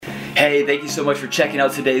Hey, thank you so much for checking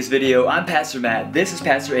out today's video. I'm Pastor Matt, this is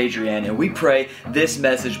Pastor Adrienne, and we pray this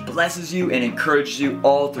message blesses you and encourages you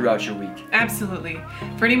all throughout your week. Absolutely.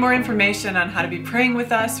 For any more information on how to be praying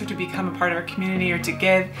with us or to become a part of our community or to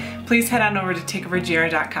give, please head on over to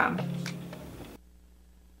takeovergr.com.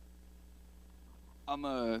 I'm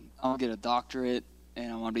gonna get a doctorate,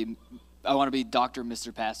 and I want to be Dr.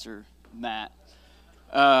 Mr. Pastor Matt.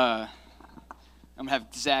 I'm gonna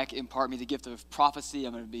have Zach impart me the gift of prophecy.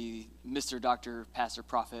 I'm gonna be Mr. Dr. Pastor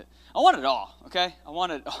Prophet. I want it all, okay? I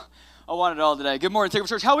want it all today. Good morning, Takeover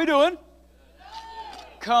Church. How we doing?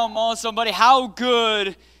 Come on, somebody. How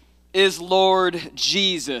good is Lord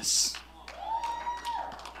Jesus?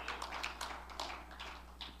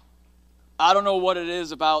 I don't know what it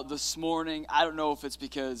is about this morning. I don't know if it's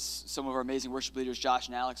because some of our amazing worship leaders, Josh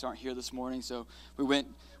and Alex, aren't here this morning. So we went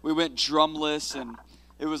drumless, and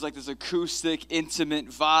it was like this acoustic, intimate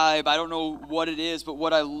vibe. I don't know what it is, but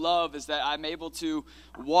what I love is that I'm able to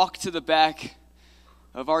walk to the back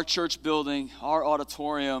of our church building, our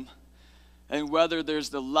auditorium, and whether there's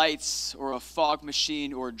the lights or a fog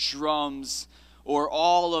machine or drums or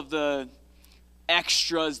all of the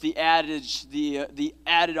extras, the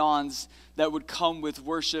added-ons that would come with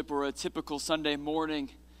worship or a typical Sunday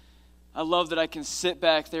morning, I love that I can sit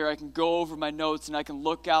back there, I can go over my notes, and I can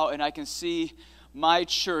look out and I can see my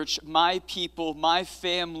church, my people, my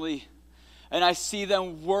family, and I see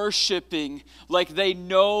them worshiping like they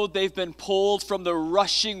know they've been pulled from the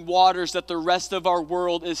rushing waters that the rest of our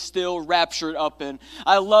world is still raptured up in.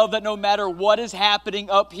 I love that no matter what is happening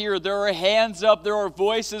up here, there are hands up, there are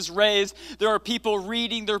voices raised, there are people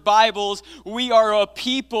reading their Bibles. We are a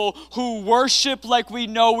people who worship like we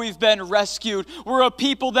know we've been rescued. We're a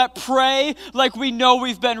people that pray like we know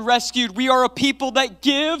we've been rescued. We are a people that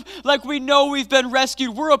give like we know we've been rescued.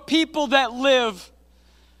 We're a people that live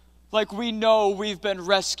like we know we've been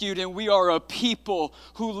rescued, and we are a people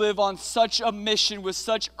who live on such a mission with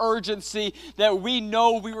such urgency that we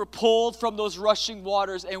know we were pulled from those rushing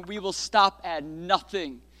waters, and we will stop at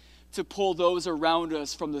nothing to pull those around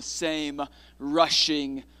us from the same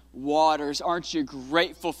rushing waters. Aren't you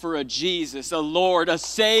grateful for a Jesus, a Lord, a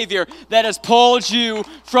Savior that has pulled you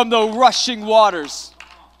from the rushing waters?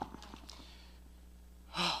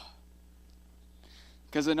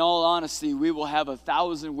 Because in all honesty, we will have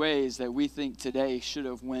 1,000 ways that we think today should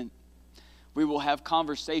have went. We will have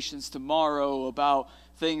conversations tomorrow about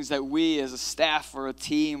things that we as a staff or a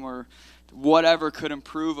team or whatever could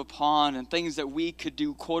improve upon, and things that we could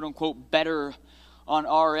do, quote unquote, better on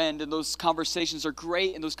our end. And those conversations are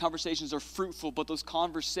great and those conversations are fruitful, but those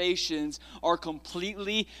conversations are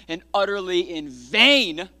completely and utterly in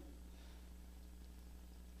vain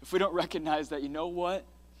if we don't recognize that, you know what?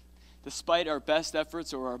 Despite our best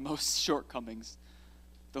efforts or our most shortcomings,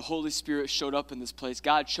 the Holy Spirit showed up in this place.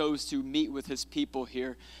 God chose to meet with his people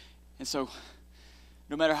here. And so,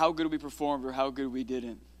 no matter how good we performed or how good we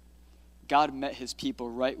didn't, God met his people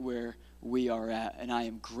right where we are at. And I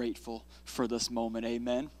am grateful for this moment.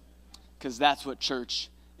 Amen? Because that's what church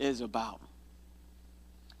is about.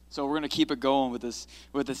 So we're going to keep it going with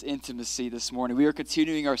this intimacy this morning. We are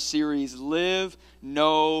continuing our series, Live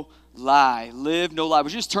No Lie. Live no lie.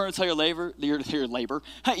 Would you just turn and tell your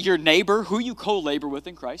neighbor, who you co-labor with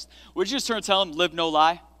in Christ, would you just turn and tell him, live no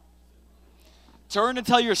lie? Turn and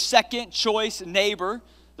tell your second choice neighbor,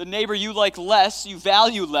 the neighbor you like less, you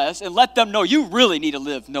value less, and let them know you really need to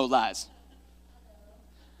live no lies.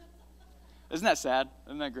 Isn't that sad?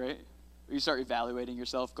 Isn't that great? You start evaluating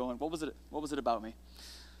yourself, going, what was it about me?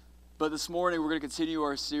 But this morning, we're going to continue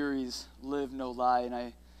our series, Live No Lie, and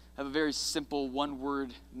I have a very simple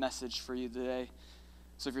one-word message for you today.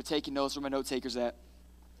 So if you're taking notes, where are my note takers at?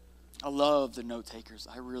 I love the note takers.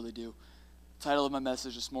 I really do. Title of my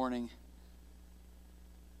message this morning,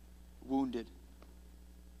 Wounded.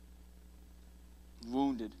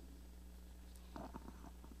 Wounded.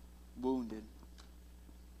 Wounded.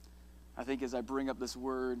 I think as I bring up this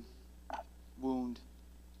word, wound,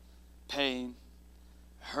 pain,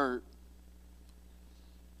 hurt,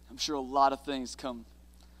 I'm sure a lot of things come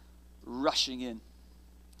rushing in.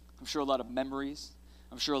 I'm sure a lot of memories.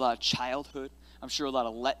 I'm sure a lot of childhood. I'm sure a lot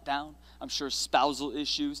of letdown. I'm sure spousal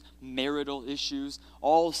issues, marital issues,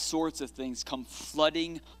 all sorts of things come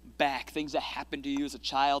flooding back. Things that happened to you as a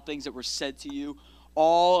child, things that were said to you,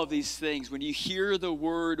 all of these things. When you hear the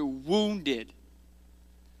word wounded,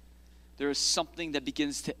 there is something that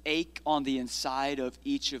begins to ache on the inside of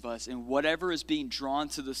each of us. And whatever is being drawn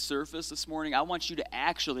to the surface this morning, I want you to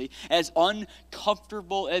actually, as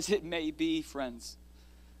uncomfortable as it may be, friends,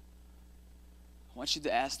 I want you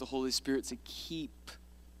to ask the Holy Spirit to keep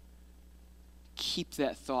keep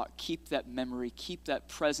that thought, keep that memory, keep that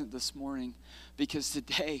present this morning, because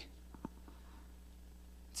today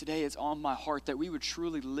it's on my heart that we would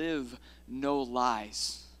truly live no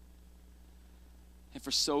lies. And for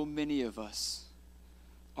so many of us,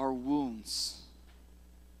 our wounds,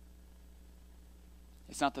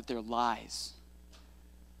 it's not that they're lies.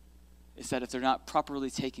 It's that if they're not properly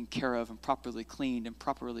taken care of and properly cleaned and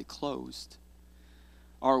properly closed,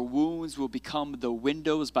 our wounds will become the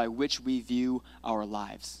windows by which we view our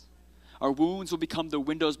lives. Our wounds will become the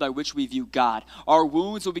windows by which we view God. Our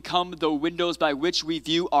wounds will become the windows by which we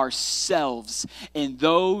view ourselves. And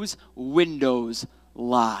those windows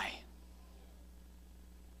lie.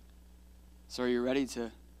 So are you ready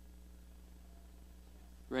to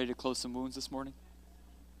close some wounds this morning?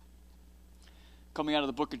 Coming out of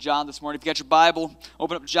the book of John this morning. If you got your Bible,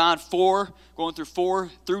 open up John 4, going through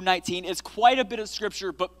 4 through 19. It's quite a bit of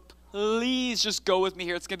scripture, but please just go with me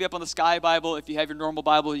here. It's going to be up on the Sky Bible. If you have your normal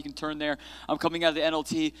Bible, you can turn there. I'm coming out of the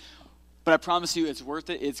NLT, but I promise you it's worth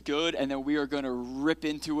it. It's good, and then we are going to rip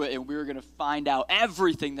into it, and we're going to find out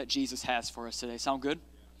everything that Jesus has for us today. Sound good?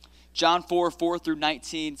 John 4, 4 through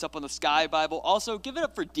 19. It's up on the Sky Bible. Also, give it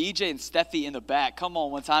up for DJ and Steffi in the back. Come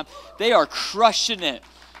on one time. They are crushing it.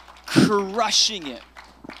 Crushing it.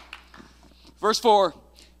 Verse 4,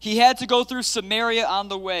 he had to go through Samaria on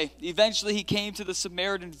the way. Eventually he came to the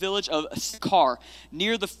Samaritan village of Sychar,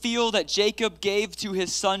 near the field that Jacob gave to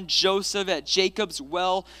his son Joseph at Jacob's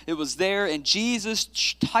well. It was there, and Jesus,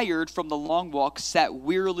 tired from the long walk, sat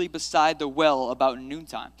wearily beside the well about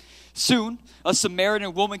noontime. Soon a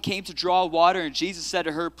Samaritan woman came to draw water, and Jesus said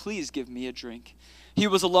to her, "Please give me a drink." He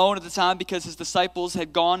was alone at the time because his disciples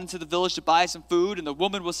had gone into the village to buy some food, and the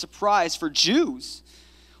woman was surprised, for Jews,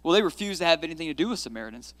 well, they refused to have anything to do with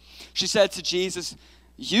Samaritans. She said to Jesus,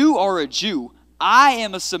 "You are a Jew. I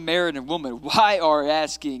am a Samaritan woman. Why are you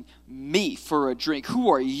asking me for a drink? Who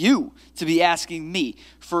are you to be asking me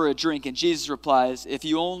for a drink?" And Jesus replies, "If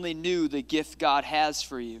you only knew the gift God has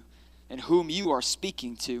for you and whom you are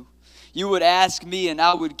speaking to, you would ask me and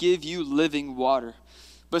I would give you living water.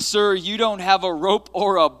 But sir, you don't have a rope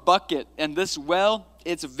or a bucket, and this well,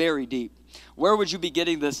 it's very deep. Where would you be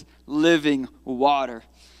getting this living water?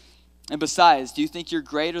 And besides, do you think you're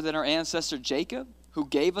greater than our ancestor Jacob, who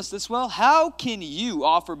gave us this well? How can you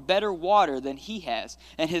offer better water than he has,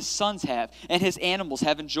 and his sons have, and his animals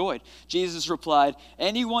have enjoyed?" Jesus replied,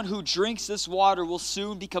 "Anyone who drinks this water will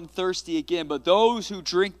soon become thirsty again, but those who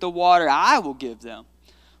drink the water I will give them,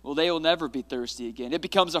 well, they will never be thirsty again. It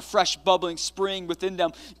becomes a fresh bubbling spring within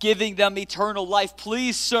them, giving them eternal life.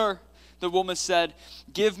 Please, sir," the woman said,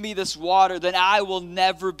 "give me this water, then I will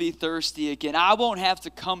never be thirsty again. I won't have to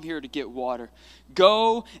come here to get water.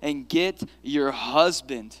 Go and get your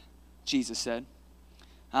husband," Jesus said.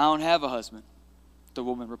 "I don't have a husband," the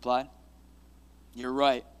woman replied. "You're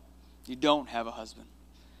right. You don't have a husband.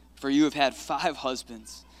 For you have had 5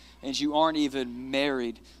 husbands, and you aren't even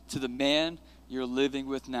married to the man you're living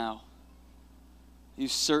with now. You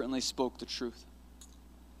certainly spoke the truth."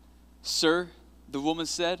 "Sir," the woman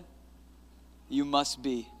said, you must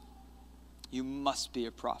be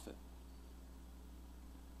a prophet."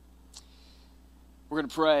 We're going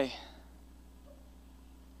to pray,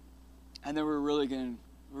 and then we're really going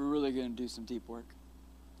to do some deep work.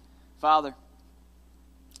 Father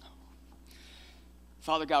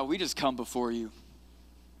God, we just come before you.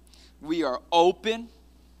 We are open.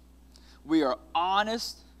 We are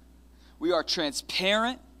honest. We are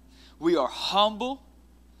transparent. We are humble.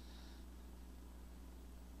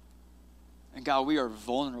 And God, we are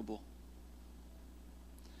vulnerable.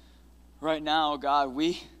 Right now, God,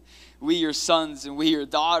 we your sons and we your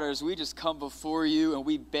daughters, we just come before you and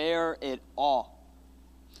we bear it all.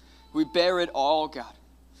 We bear it all, God.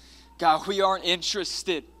 God, we aren't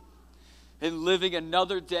interested in living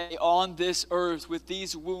another day on this earth with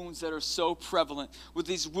these wounds that are so prevalent, with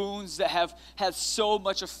these wounds that have had so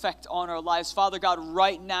much effect on our lives. Father God,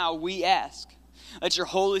 right now we ask that your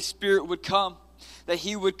Holy Spirit would come, that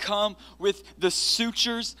he would come with the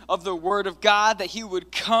sutures of the Word of God, that he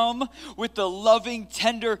would come with the loving,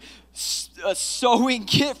 tender sewing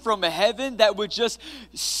kit from heaven that would just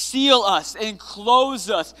seal us and clothe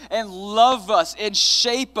us and love us and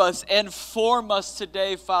shape us and form us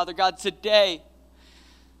today, Father God. Today,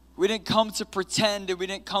 we didn't come to pretend and we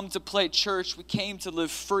didn't come to play church. We came to live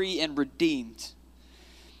free and redeemed.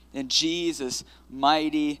 In Jesus'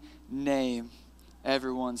 mighty name,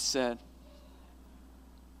 everyone said.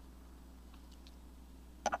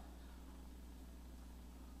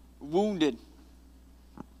 Wounded.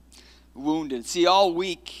 See, all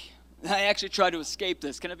week, I actually tried to escape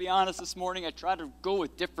this. Can I be honest this morning? I tried to go a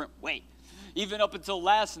different way. Even up until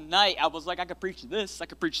last night, I was like, I could preach this,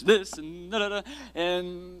 and da-da-da.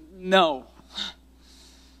 And no.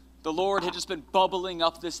 The Lord had just been bubbling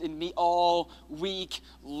up this in me all week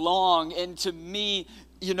long. And to me,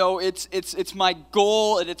 you know, it's my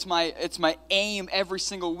goal and it's my aim every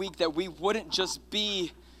single week that we wouldn't just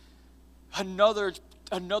be another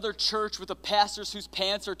church with the pastors whose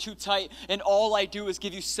pants are too tight and all I do is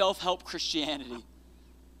give you self-help Christianity. I'm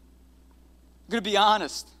going to be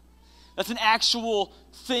honest. That's an actual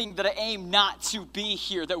thing that I aim not to be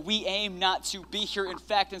here, that we aim not to be here. In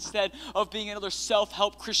fact, instead of being another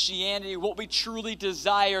self-help Christianity, what we truly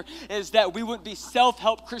desire is that we wouldn't be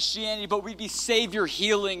self-help Christianity, but we'd be Savior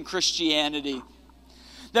healing Christianity.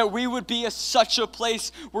 That we would be such a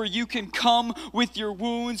place where you can come with your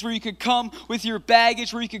wounds, where you can come with your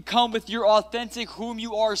baggage, where you can come with your authentic whom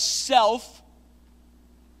you are self,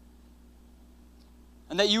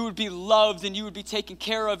 and that you would be loved and you would be taken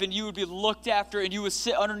care of and you would be looked after and you would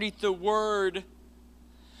sit underneath the Word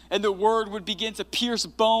and the Word would begin to pierce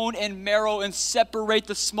bone and marrow and separate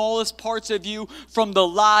the smallest parts of you from the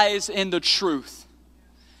lies and the truth.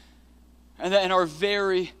 And that in our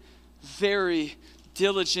very, very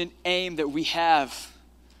diligent aim that we have,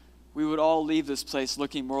 we would all leave this place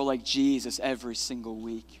looking more like Jesus every single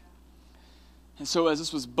week. And so as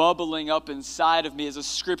this was bubbling up inside of me, as a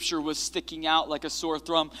scripture was sticking out like a sore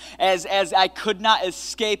thumb, as I could not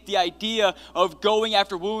escape the idea of going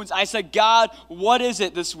after wounds, I said, God, what is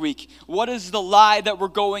it this week? What is the lie that we're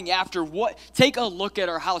going after? Take a look at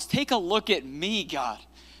our house. Take a look at me, God.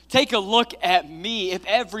 Take a look at me. If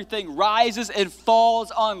everything rises and falls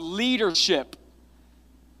on leadership,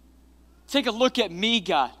 take a look at me,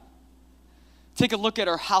 God. Take a look at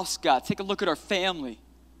our house, God. Take a look at our family.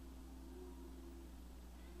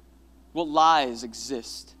 What lies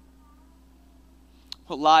exist?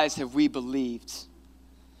 What lies have we believed?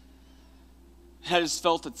 I just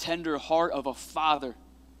felt the tender heart of a father.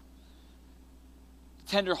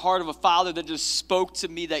 Tender heart of a father that just spoke to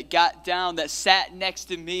me, that got down, that sat next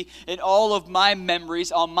to me in all of my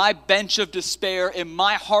memories, on my bench of despair, in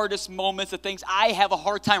my hardest moments, the things I have a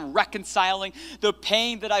hard time reconciling, the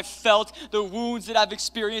pain that I've felt, the wounds that I've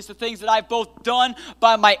experienced, the things that I've both done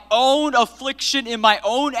by my own affliction in my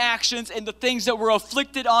own actions, and the things that were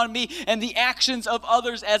afflicted on me, and the actions of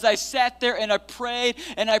others as I sat there and I prayed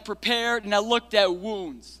and I prepared and I looked at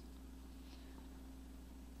wounds.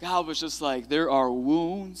 God was just like, there are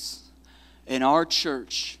wounds in our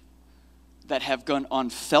church that have gone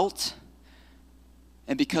unfelt,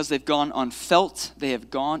 and because they've gone unfelt, they have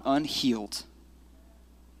gone unhealed.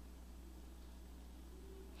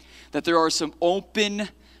 That there are some open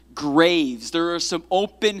graves, there are some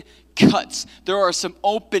open cuts, there are some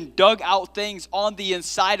open dug out things on the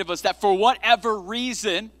inside of us that for whatever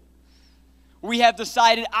reason, we have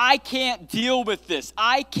decided, I can't deal with this.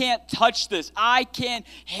 I can't touch this. I can't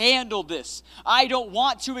handle this. I don't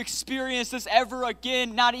want to experience this ever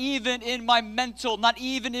again, not even in my mental, not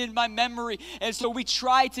even in my memory. And so we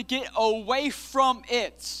try to get away from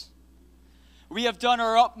it. We have done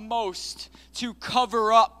our utmost to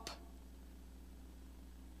cover up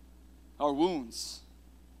our wounds.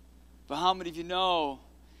 But how many of you know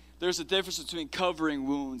there's a difference between covering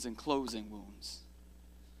wounds and closing wounds?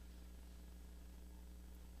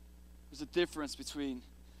 There's a difference between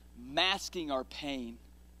masking our pain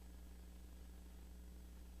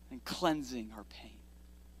and cleansing our pain.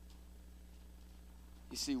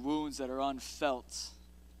 You see, wounds that are unfelt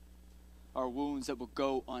are wounds that will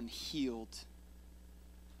go unhealed.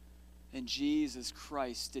 And Jesus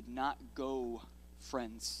Christ did not go,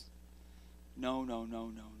 friends.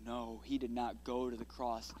 No. He did not go to the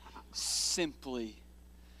cross simply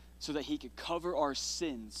so that he could cover our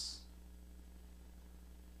sins,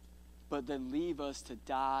 but then leave us to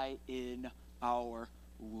die in our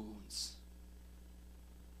wounds.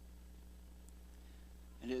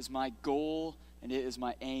 And it is my goal and it is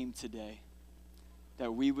my aim today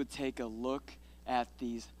that we would take a look at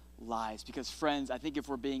these lies. Because friends, I think if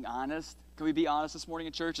we're being honest, can we be honest this morning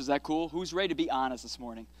in church? Is that cool? Who's ready to be honest this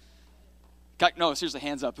morning? No, seriously,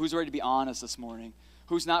 hands up. Who's ready to be honest this morning?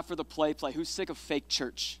 Who's not for the play? Who's sick of fake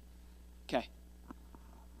church? Okay.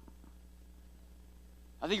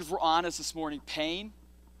 I think if we're honest this morning, pain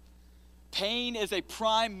is a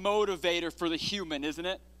prime motivator for the human, isn't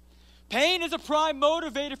it? Pain is a prime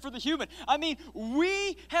motivator for the human. I mean,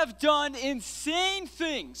 we have done insane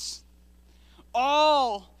things,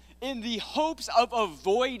 all in the hopes of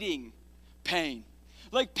avoiding pain.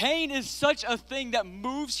 Like, pain is such a thing that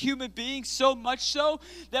moves human beings so much so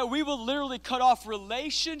that we will literally cut off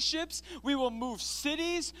relationships. We will move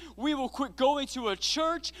cities. We will quit going to a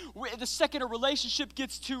church. The second a relationship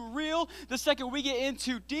gets too real, the second we get in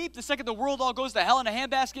too deep, the second the world all goes to hell in a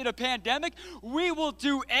handbasket in a pandemic, we will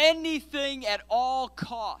do anything at all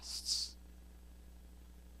costs.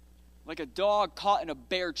 Like a dog caught in a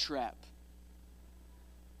bear trap.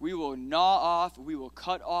 We will gnaw off, we will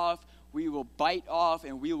cut off, we will bite off,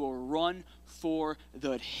 and we will run for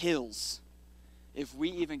the hills if we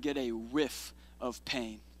even get a whiff of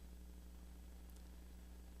pain.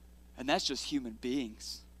 And that's just human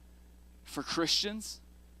beings. For Christians,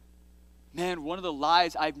 man, one of the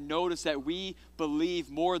lies I've noticed that we believe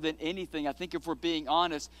more than anything, I think if we're being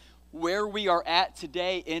honest, where we are at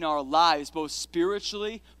today in our lives, both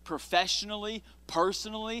spiritually, professionally,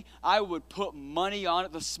 personally, I would put money on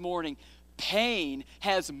it this morning. Pain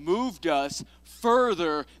has moved us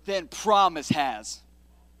further than promise has.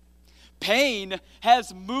 Pain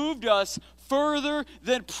has moved us further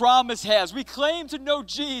than promise has. We claim to know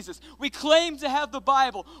Jesus. We claim to have the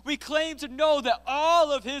Bible. We claim to know that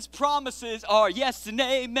all of his promises are yes and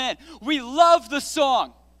amen. We love the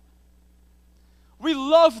song. We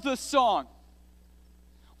love the song.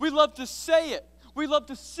 We love to say it. We love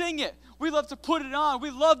to sing it. We love to put it on.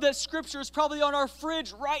 We love that scripture is probably on our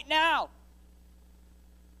fridge right now.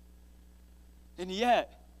 And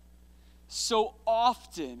yet, so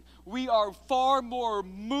often, we are far more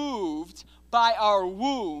moved by our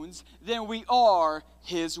wounds than we are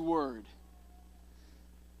his word.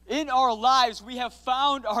 In our lives, we have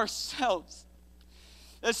found ourselves,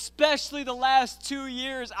 especially the last 2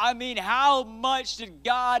 years. I mean, how much did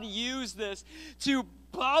God use this to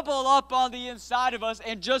bubble up on the inside of us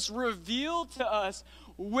and just reveal to us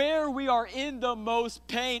where we are in the most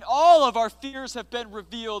pain? All of our fears have been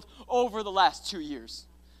revealed over the last 2 years.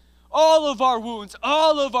 All of our wounds,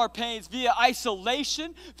 all of our pains via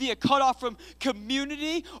isolation, via cutoff from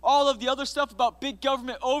community, all of the other stuff about big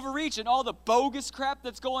government overreach and all the bogus crap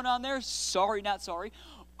that's going on there. Sorry, not sorry.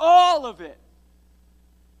 All of it.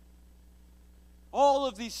 All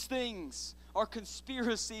of these things are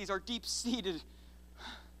conspiracies, are deep-seated.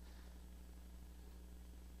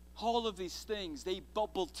 All of these things, they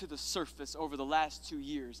bubbled to the surface over the last 2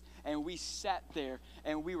 years. And we sat there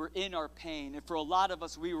and we were in our pain. And for a lot of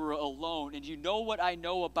us, we were alone. And you know what I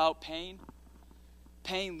know about pain?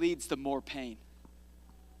 Pain leads to more pain.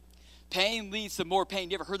 Pain leads to more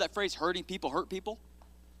pain. You ever heard that phrase, hurting people hurt people?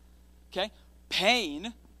 Okay?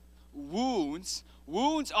 Pain, wounds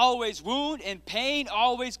always wound, and pain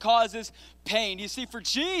always causes pain. You see, for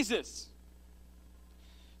Jesus,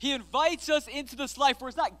 he invites us into this life where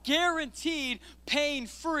it's not guaranteed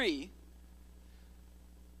pain-free,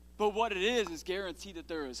 but what it is guaranteed that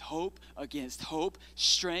there is hope against hope,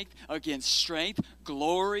 strength against strength,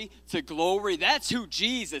 glory to glory. That's who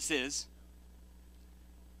Jesus is.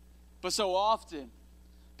 But so often,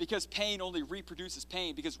 because pain only reproduces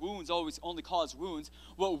pain, because wounds always only cause wounds,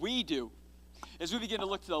 what we do is we begin to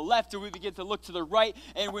look to the left or we begin to look to the right,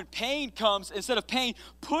 and when pain comes, instead of pain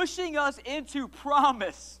pushing us into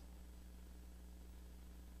promise,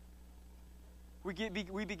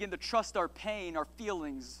 we begin to trust our pain, our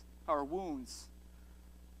feelings, our wounds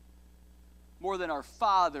more than our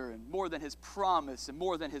Father and more than his promise and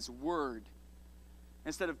more than his word.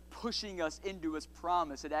 Instead of pushing us into his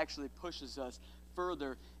promise, it actually pushes us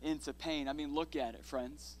further into pain. I mean, look at it,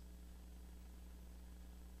 friends.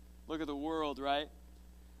 Look at the world, right?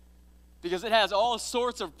 Because it has all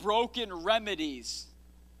sorts of broken remedies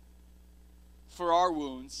for our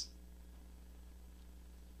wounds.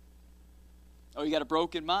 Oh, you got a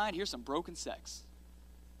broken mind? Here's some broken sex.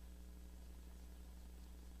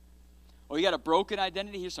 Oh, you got a broken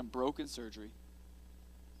identity? Here's some broken surgery.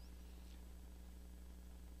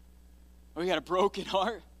 Oh, you got a broken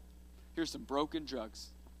heart? Here's some broken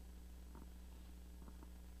drugs.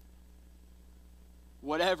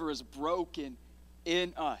 Whatever is broken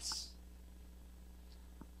in us,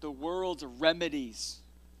 the world's remedies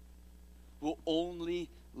will only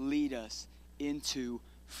lead us into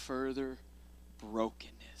further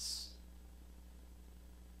brokenness.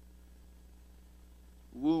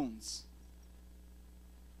 Wounds.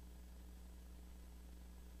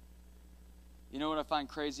 You know what I find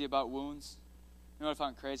crazy about wounds? You know what I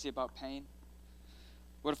find crazy about pain?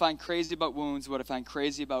 What I find crazy about wounds, what I find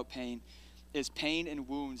crazy about pain, is pain and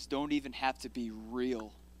wounds don't even have to be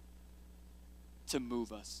real to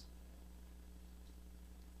move us.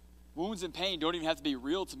 Wounds and pain don't even have to be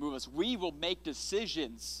real to move us. We will make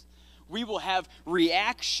decisions. We will have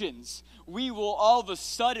reactions. We will all of a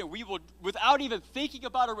sudden, without even thinking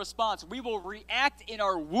about a response, we will react in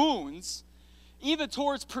our wounds even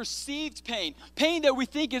towards perceived pain, pain that we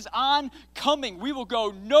think is oncoming. We will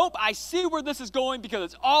go, nope, I see where this is going because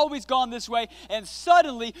it's always gone this way. And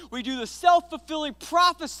suddenly we do the self-fulfilling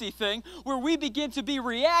prophecy thing where we begin to be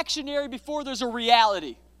reactionary before there's a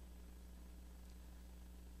reality.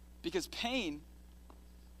 Because pain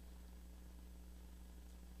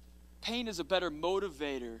is a better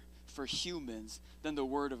motivator for humans than the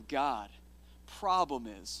Word of God. Problem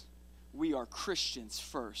is, we are Christians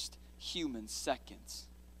first, humans second.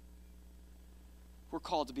 We're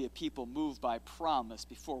called to be a people moved by promise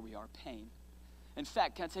before we are pain. In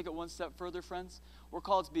fact, can I take it one step further, friends? We're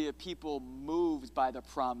called to be a people moved by the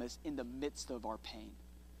promise in the midst of our pain.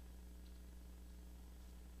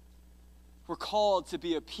 We're called to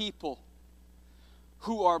be a people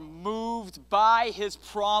who are moved by his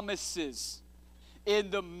promises in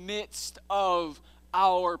the midst of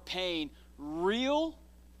our pain. Real,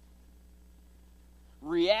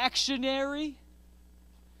 reactionary,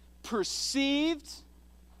 perceived,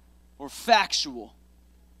 or factual.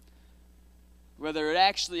 Whether it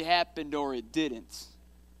actually happened or it didn't.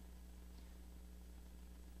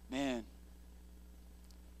 Man,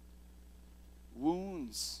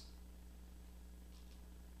 wounds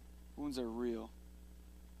are real.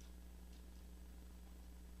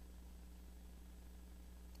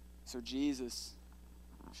 So Jesus,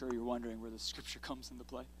 I'm sure you're wondering where the scripture comes into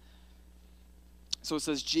play. So it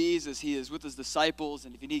says Jesus, he is with his disciples,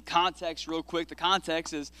 and if you need context real quick, the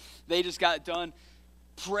context is they just got done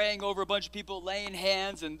praying over a bunch of people, laying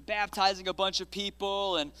hands and baptizing a bunch of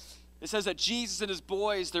people, and it says that Jesus and his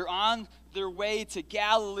boys, they're on their way to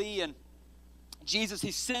Galilee, and Jesus,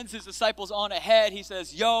 he sends his disciples on ahead. He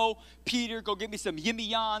says, yo, Peter, go get me some yimmy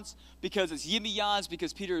yons, because it's yimmy yons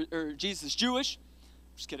because Jesus is Jewish.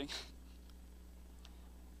 Just kidding.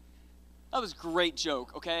 That was a great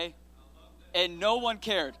joke, okay? And no one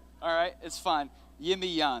cared. All right, it's fine.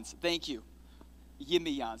 Yimmy yons. Thank you.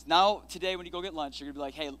 Yimmy yons. Now, today when you go get lunch, you're going to be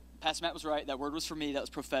like, hey, Pastor Matt was right. That word was for me. That was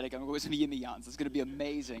prophetic. I'm going to go get some yimmy yons. It's going to be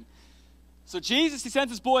amazing. So Jesus, he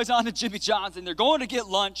sends his boys on to Jimmy John's, and they're going to get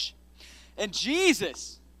lunch. And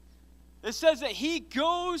Jesus, it says that he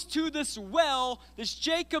goes to this well, this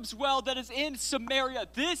Jacob's well that is in Samaria.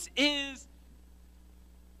 This is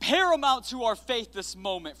paramount to our faith this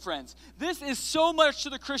moment, friends. This is so much to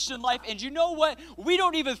the Christian life, and you know what? We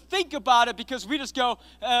don't even think about it because we just go,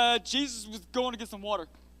 Jesus was going to get some water.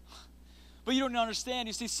 But you don't understand.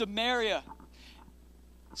 You see, Samaritans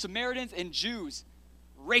and Jews,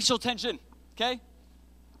 racial tension, okay?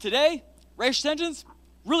 Today, racial tensions,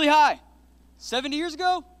 really high. 70 years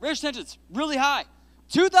ago, racial tensions, really high.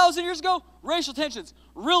 2,000 years ago, racial tensions,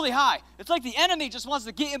 really high. It's like the enemy just wants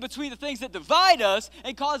to get in between the things that divide us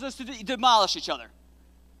and cause us to demolish each other.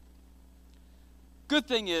 Good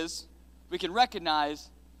thing is, we can recognize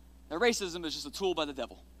that racism is just a tool by the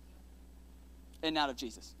devil and not of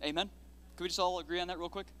Jesus. Amen? Can we just all agree on that real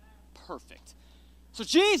quick? Perfect. So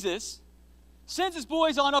Jesus sends his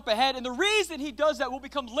boys on up ahead, and the reason he does that will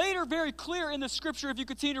become later very clear in the scripture if you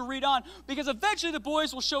continue to read on, because eventually the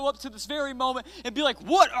boys will show up to this very moment and be like,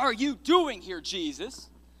 what are you doing here, Jesus?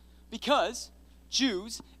 Because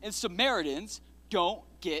Jews and Samaritans don't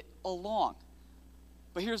get along.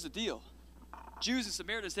 But here's the deal. Jews and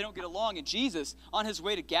Samaritans, they don't get along, and Jesus, on his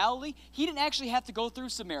way to Galilee, he didn't actually have to go through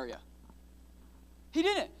Samaria. He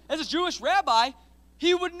didn't. As a Jewish rabbi,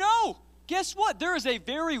 he would know. Guess what? There is a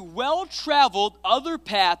very well-traveled other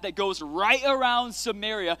path that goes right around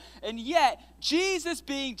Samaria, and yet Jesus,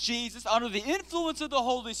 being Jesus, under the influence of the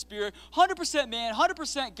Holy Spirit, 100% man,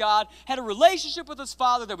 100% God, had a relationship with his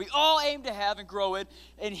Father that we all aim to have and grow in,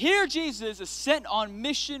 and here Jesus is sent on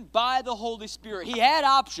mission by the Holy Spirit. He had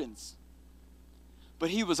options, but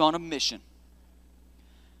he was on a mission.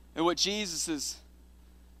 And what Jesus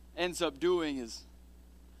ends up doing is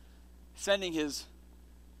sending his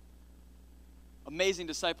amazing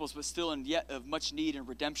disciples, but still in yet of much need and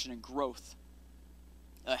redemption and growth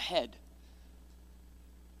ahead.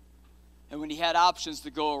 And when he had options to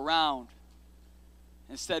go around,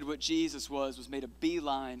 instead what Jesus was made a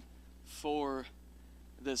beeline for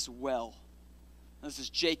this well. This is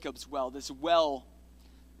Jacob's well. This well,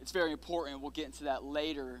 it's very important. We'll get into that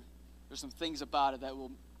later. There's some things about it that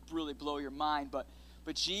will really blow your mind. But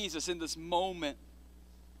Jesus, in this moment,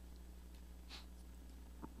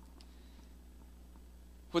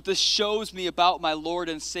 what this shows me about my Lord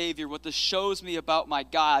and Savior, what this shows me about my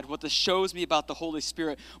God, what this shows me about the Holy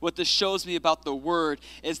Spirit, what this shows me about the Word,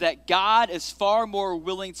 is that God is far more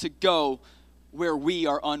willing to go where we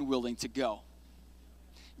are unwilling to go.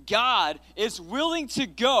 God is willing to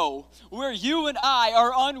go where you and I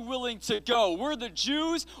are unwilling to go. We're the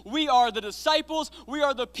Jews. We are the disciples. We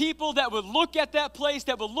are the people that would look at that place,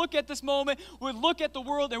 that would look at this moment, would look at the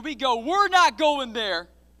world, and we go, we're not going there.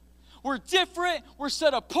 We're different. We're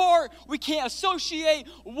set apart. We can't associate,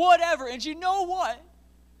 whatever. And you know what?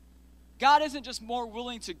 God isn't just more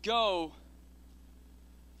willing to go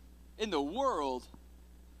in the world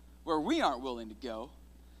where we aren't willing to go.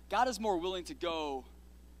 God is more willing to go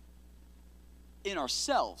in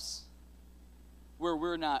ourselves where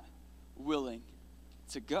we're not willing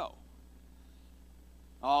to go.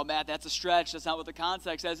 Oh, Matt, that's a stretch. That's not what the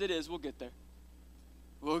context says. It is. We'll get there.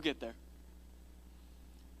 We'll get there.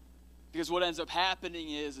 Because what ends up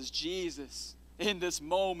happening is Jesus, in this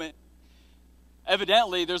moment,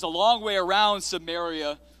 evidently there's a long way around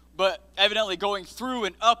Samaria, but evidently going through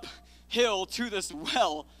an uphill to this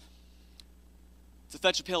well to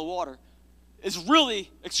fetch a pail of water is really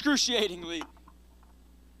excruciatingly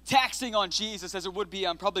taxing on Jesus, as it would be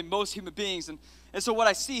on probably most human beings. And so what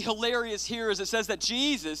I see hilarious here is it says that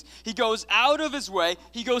Jesus, he goes out of his way,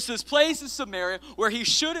 he goes to this place in Samaria where he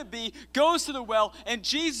shouldn't be, goes to the well, and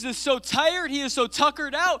Jesus is so tired, he is so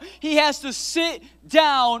tuckered out, he has to sit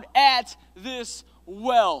down at this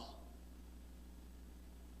well.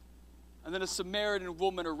 And then a Samaritan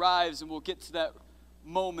woman arrives, and we'll get to that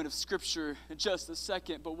moment of Scripture in just a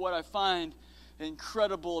second. But what I find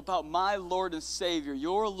incredible about my Lord and Savior,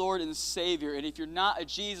 your Lord and Savior, and if you're not a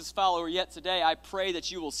Jesus follower yet today, I pray that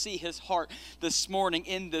you will see his heart this morning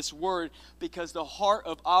in this word, because the heart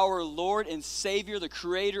of our Lord and Savior, the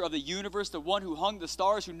creator of the universe, the one who hung the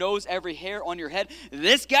stars, who knows every hair on your head,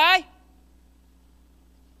 this guy,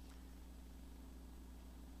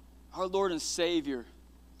 our Lord and Savior,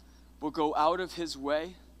 will go out of his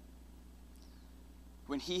way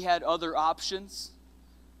when he had other options,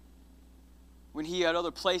 when he had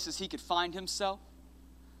other places he could find himself,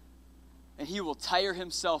 and he will tire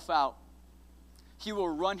himself out. He will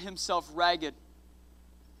run himself ragged.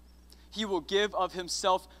 He will give of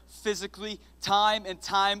himself physically time and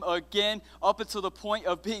time again, up until the point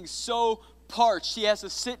of being so parched he has to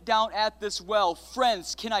sit down at this well.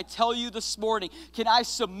 Friends, can I tell you this morning, can I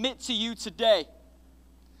submit to you today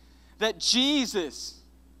that Jesus,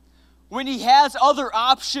 when he has other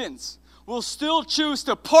options, will still choose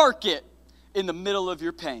to park it in the middle of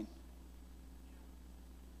your pain?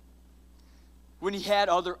 When he had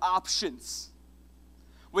other options,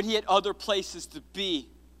 when he had other places to be,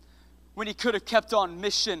 when he could have kept on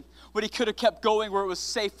mission, when he could have kept going where it was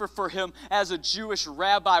safer for him as a Jewish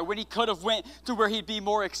rabbi, when he could have went to where he'd be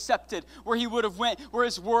more accepted, where he would have went where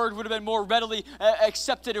his word would have been more readily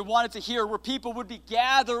accepted and wanted to hear, where people would be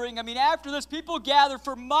gathering. I mean, after this, people gathered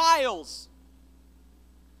for miles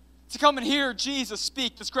to come and hear Jesus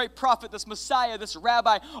speak, this great prophet, this Messiah, this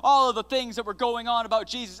rabbi, all of the things that were going on about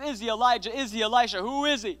Jesus. Is he Elijah? Is he Elisha? Who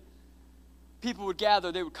is he? People would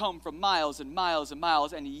gather. They would come from miles and miles and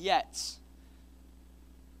miles, and yet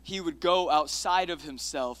he would go outside of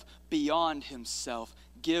himself, beyond himself,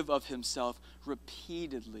 give of himself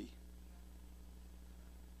repeatedly.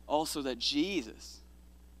 Also that Jesus,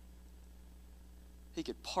 he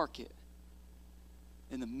could park it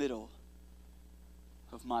in the middle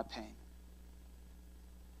of my pain,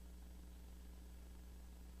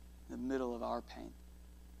 in the middle of our pain.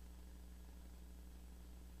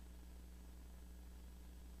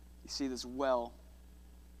 You see, this well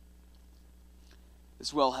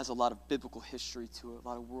has a lot of biblical history to it, a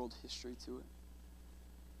lot of world history to it.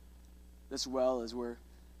 This well is where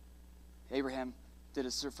Abraham did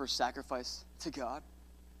his first sacrifice to God.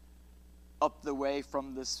 Up the way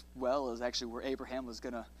from this well is actually where Abraham was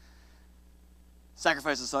going to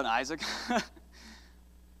sacrifice his son Isaac.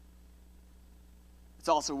 It's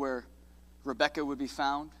also where Rebekah would be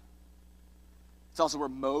found. It's also where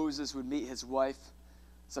Moses would meet his wife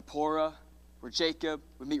Zipporah, where Jacob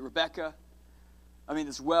would meet Rebekah. I mean,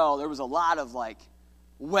 this well, there was a lot of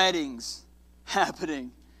weddings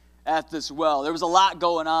happening at this well. There was a lot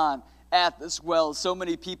going on at this well. So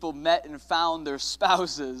many people met and found their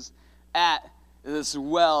spouses at this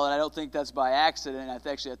well, and I don't think that's by accident. I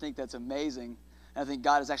think that's amazing. And I think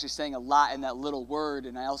God is actually saying a lot in that little word,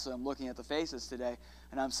 and I also am looking at the faces today,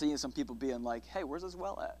 and I'm seeing some people being like, hey, where's this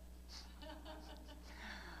well at?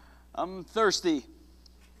 I'm thirsty.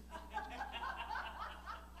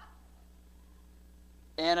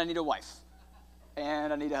 And I need a wife.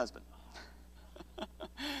 And I need a husband.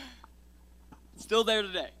 Still there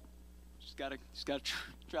today. Just gotta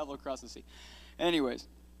travel across the sea. Anyways,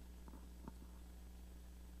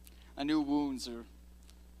 I knew wounds are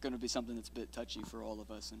going to be something that's a bit touchy for all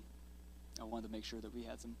of us, and I wanted to make sure that we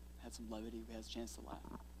had some levity, we had a chance to laugh.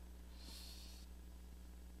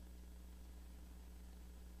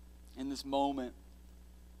 In this moment,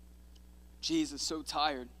 Jesus, so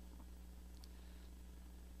tired,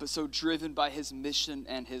 but so driven by his mission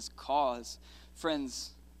and his cause.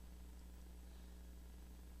 Friends,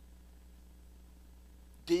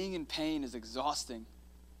 being in pain is exhausting.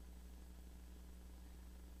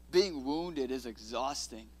 Being wounded is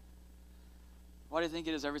exhausting. Why do you think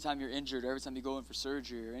it is every time you're injured, or every time you go in for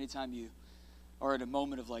surgery, or anytime you are in a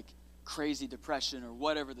moment of like crazy depression or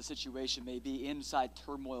whatever the situation may be, inside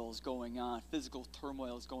turmoil is going on, physical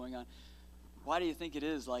turmoil is going on? Why do you think it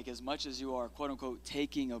is, like, as much as you are, quote unquote,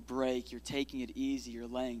 taking a break, you're taking it easy, you're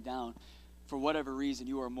laying down, for whatever reason,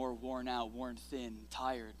 you are more worn out, worn thin,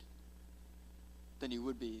 tired than you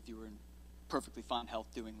would be if you were in perfectly fine health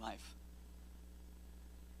doing life?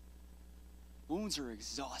 Wounds are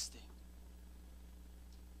exhausting.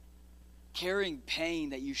 Carrying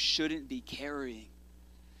pain that you shouldn't be carrying,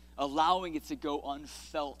 allowing it to go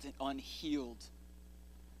unfelt and unhealed.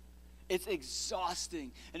 It's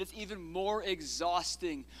exhausting, and it's even more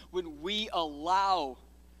exhausting when we allow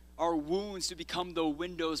our wounds to become the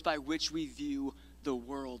windows by which we view the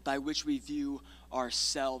world, by which we view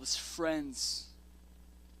ourselves. Friends,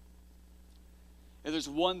 if there's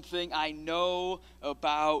one thing I know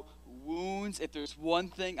about wounds, if there's one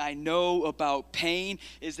thing I know about pain,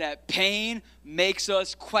 is that pain makes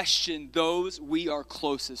us question those we are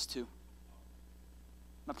closest to. Am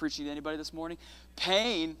I preaching to anybody this morning?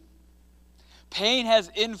 Pain has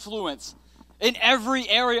influence in every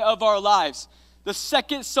area of our lives. The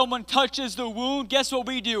second someone touches the wound, guess what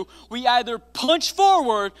we do? We either punch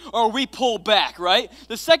forward or we pull back, right?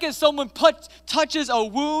 The second someone touches a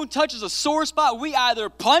wound, touches a sore spot, we either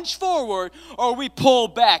punch forward or we pull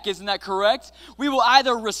back. Isn't that correct? We will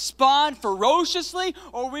either respond ferociously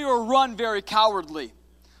or we will run very cowardly.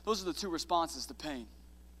 Those are the two responses to pain.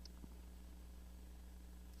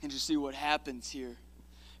 And you see what happens here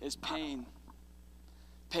is pain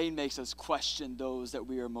makes us question those that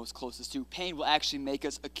we are most closest to. Pain will actually make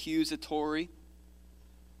us accusatory,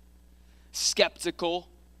 skeptical.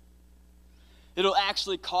 It'll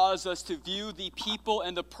actually cause us to view the people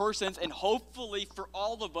and the persons, and hopefully for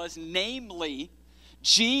all of us, namely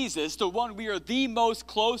Jesus, the one we are the most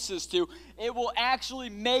closest to, it will actually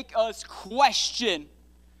make us question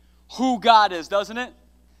who God is, doesn't it?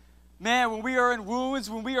 Man, when we are in wounds,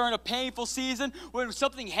 when we are in a painful season, when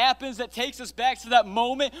something happens that takes us back to that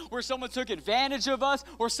moment where someone took advantage of us,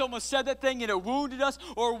 or someone said that thing and it wounded us,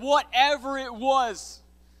 or whatever it was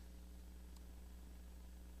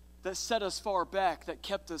that set us far back, that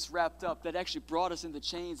kept us wrapped up, that actually brought us into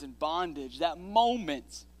chains and bondage, that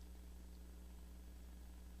moment,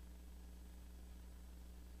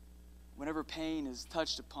 whenever pain is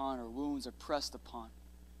touched upon or wounds are pressed upon,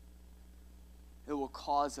 it will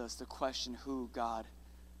cause us to question who God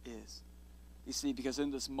is. You see, because in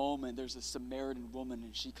this moment, there's a Samaritan woman,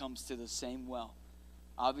 and she comes to the same well.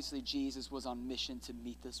 Obviously, Jesus was on mission to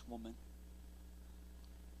meet this woman.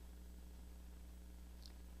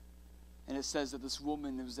 And it says that this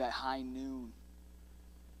woman, it was at high noon.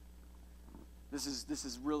 This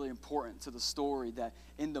is really important to the story, that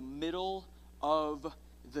in the middle of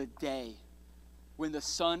the day, when the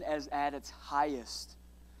sun is at its highest,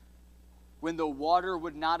 when the water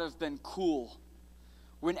would not have been cool,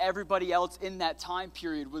 when everybody else in that time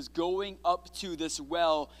period was going up to this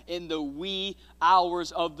well in the wee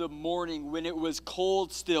hours of the morning, when it was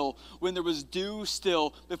cold still, when there was dew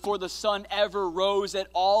still, before the sun ever rose at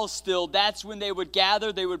all still, that's when they would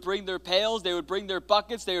gather. They would bring their pails, they would bring their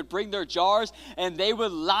buckets, they would bring their jars, and they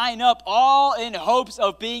would line up all in hopes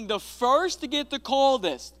of being the first to get the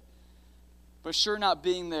coldest, but sure not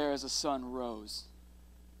being there as the sun rose.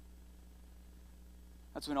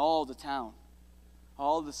 That's when all the town,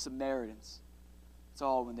 all the Samaritans, it's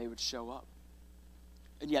all when they would show up.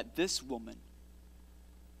 And yet this woman,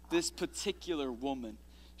 this particular woman,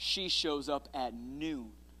 she shows up at noon,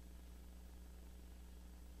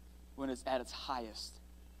 when it's at its highest,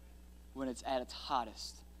 when it's at its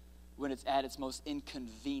hottest, when it's at its most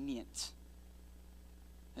inconvenient,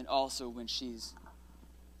 and also when she's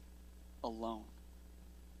alone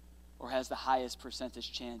or has the highest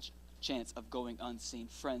percentage chance of going unseen.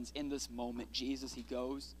 Friends, in this moment, Jesus, he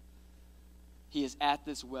goes, he is at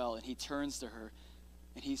this well, and he turns to her,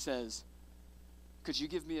 and he says, could you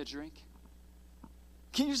give me a drink?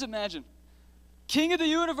 Can you just imagine? King of the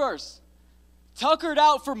universe, tuckered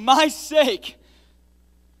out for my sake,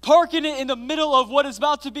 parking it in the middle of what is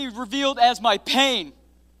about to be revealed as my pain.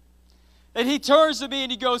 And he turns to me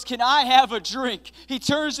and he goes, can I have a drink? He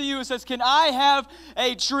turns to you and says, can I have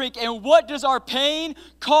a drink? And what does our pain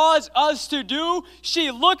cause us to do? She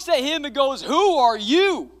looks at him and goes, who are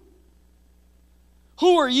you?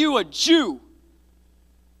 Who are you, a Jew,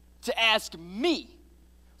 to ask me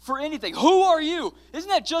for anything? Who are you? Isn't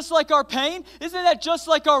that just like our pain? Isn't that just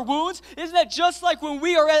like our wounds? Isn't that just like when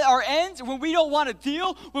we are at our ends, when we don't want to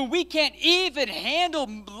deal, when we can't even handle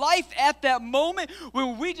life at that moment,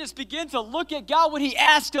 when we just begin to look at God when he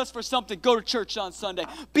asks us for something? Go to church on Sunday,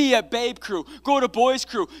 be a babe crew, go to boys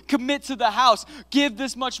crew, commit to the house, give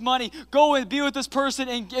this much money, go and be with this person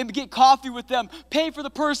and get coffee with them, pay for the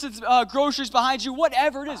person's groceries behind you,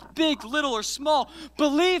 whatever it is, big, little, or small.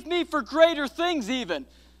 Believe me, for greater things even.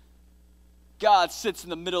 God sits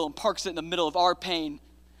in the middle and parks it in the middle of our pain.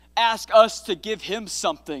 Ask us to give him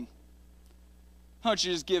something. Why don't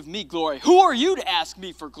you just give me glory? Who are you to ask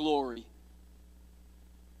me for glory?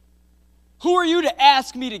 Who are you to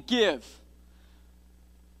ask me to give?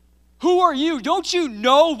 Who are you? Don't you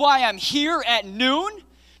know why I'm here at noon?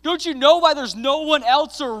 Don't you know why there's no one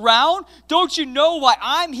else around? Don't you know why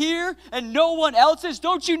I'm here and no one else is?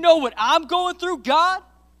 Don't you know what I'm going through, God?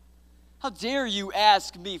 How dare you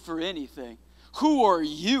ask me for anything? Who are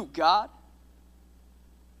you, God?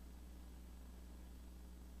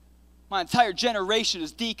 My entire generation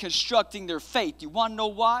is deconstructing their faith. Do you want to know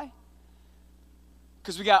why?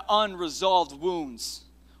 Because we got unresolved wounds.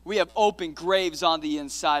 We have open graves on the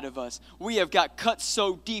inside of us. We have got cuts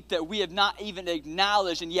so deep that we have not even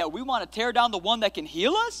acknowledged, and yet we want to tear down the one that can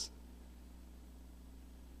heal us?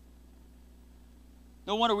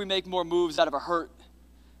 No wonder we make more moves out of a hurt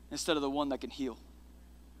instead of the one that can heal.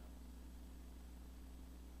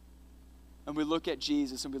 And we look at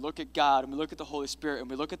Jesus, and we look at God, and we look at the Holy Spirit, and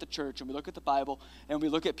we look at the church, and we look at the Bible, and we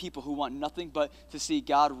look at people who want nothing but to see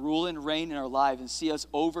God rule and reign in our lives and see us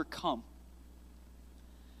overcome.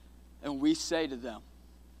 And we say to them,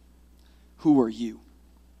 who are you?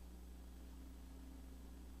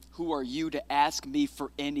 Who are you to ask me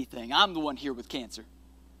for anything? I'm the one here with cancer.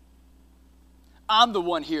 I'm the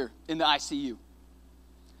one here in the ICU.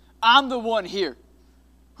 I'm the one here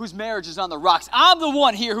whose marriage is on the rocks. I'm the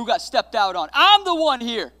one here who got stepped out on. I'm the one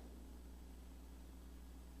here.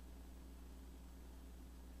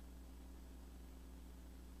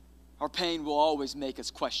 Our pain will always make us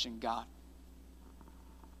question God.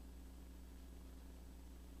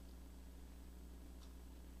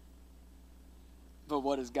 But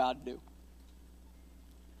what does God do?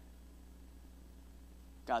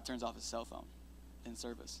 God turns off his cell phone in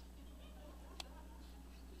service.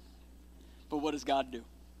 But what does God do?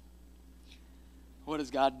 What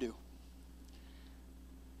does God do?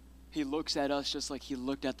 He looks at us just like he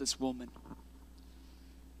looked at this woman.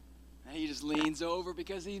 And he just leans over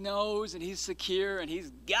because he knows and he's secure and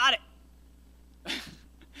he's got it.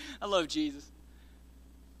 I love Jesus.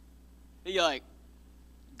 You're like,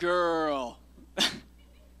 girl,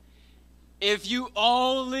 if you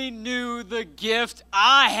only knew the gift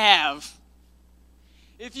I have.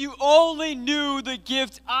 If you only knew the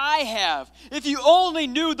gift I have, if you only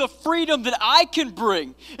knew the freedom that I can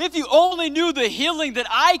bring, if you only knew the healing that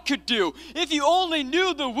I could do, if you only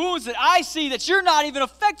knew the wounds that I see that you're not even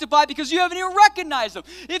affected by because you haven't even recognized them,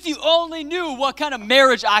 if you only knew what kind of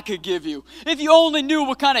marriage I could give you, if you only knew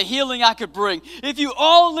what kind of healing I could bring, if you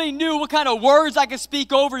only knew what kind of words I could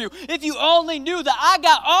speak over you, if you only knew that I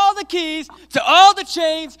got all the keys to all the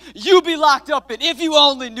chains you'd be locked up in, if you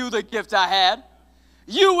only knew the gift I had,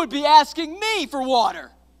 you would be asking me for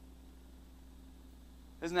water.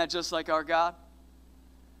 Isn't that just like our God?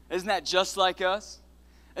 Isn't that just like us?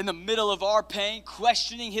 In the middle of our pain,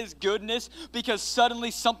 questioning his goodness because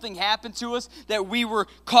suddenly something happened to us that we were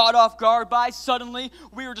caught off guard by. Suddenly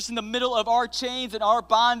we were just in the middle of our chains and our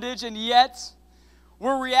bondage, and yet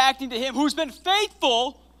we're reacting to him who's been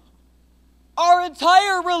faithful our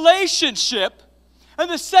entire relationship. And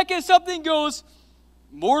the second something goes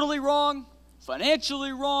mortally wrong,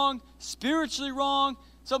 financially wrong, spiritually wrong,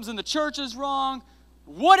 something's in the church is wrong,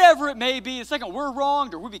 whatever it may be, the second we're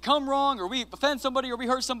wronged or we become wrong or we offend somebody or we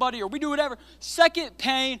hurt somebody or we do whatever, second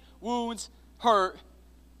pain, wounds, hurt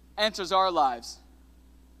enters our lives.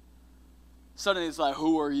 Suddenly it's like,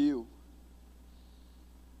 who are you?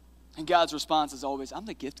 And God's response is always, I'm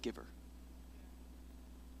the gift giver.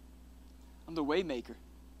 I'm the way maker.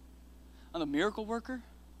 I'm the miracle worker.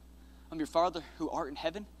 I'm your Father who art in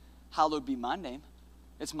heaven. Hallowed be my name.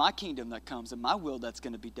 It's my kingdom that comes and my will that's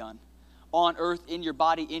going to be done. On earth, in your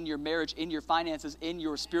body, in your marriage, in your finances, in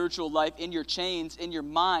your spiritual life, in your chains, in your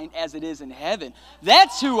mind, as it is in heaven.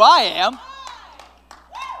 That's who I am.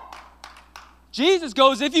 Jesus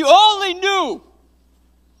goes, if you only knew.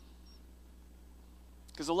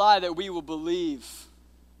 Because a lie that we will believe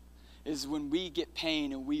is when we get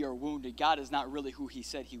pain and we are wounded, God is not really who he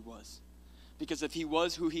said he was. Because if he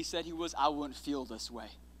was who he said he was, I wouldn't feel this way.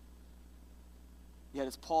 Yet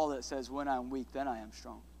it's Paul that says, when I'm weak, then I am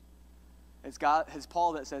strong. It's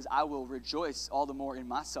Paul that says, I will rejoice all the more in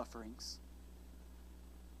my sufferings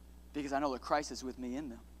because I know that Christ is with me in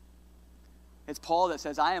them. It's Paul that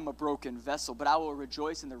says, I am a broken vessel, but I will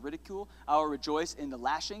rejoice in the ridicule. I will rejoice in the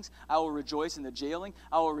lashings. I will rejoice in the jailing.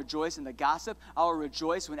 I will rejoice in the gossip. I will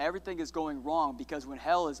rejoice when everything is going wrong, because when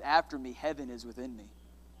hell is after me, heaven is within me.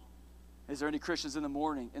 Is there any Christians in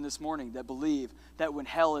this morning that believe that when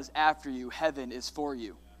hell is after you, heaven is for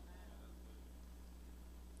you?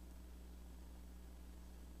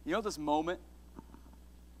 You know this moment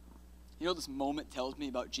tells me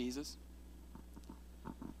about Jesus?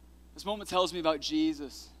 This moment tells me about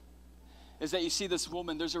Jesus is that you see this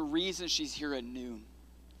woman, there's a reason she's here at noon.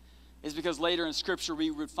 It's because later in Scripture we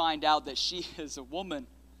would find out that she is a woman,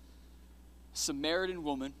 a Samaritan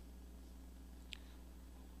woman,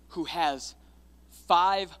 who has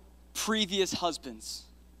 5 previous husbands,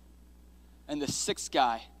 and the 6th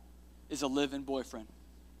guy is a live-in boyfriend.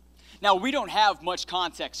 Now, we don't have much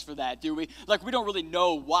context for that, do we? Like, we don't really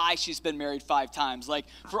know why she's been married 5 times. Like,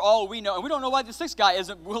 for all we know, and we don't know why the 6th guy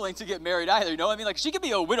isn't willing to get married either, you know? I mean, like, she could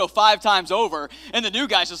be a widow 5 times over, and the new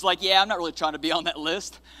guy's just like, yeah, I'm not really trying to be on that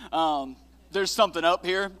list. There's something up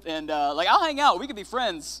here, and, like, I'll hang out. We could be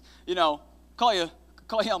friends, you know, call you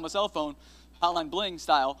on my cell phone, hotline bling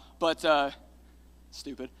style, but,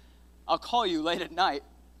 stupid. I'll call you late at night.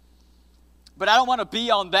 But I don't want to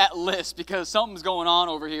be on that list because something's going on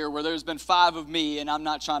over here where there's been 5 of me and I'm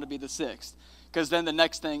not trying to be the 6th. Because then the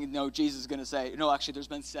next thing, you know, Jesus is going to say, no, actually there's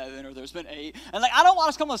been 7 or there's been 8. And like, I don't want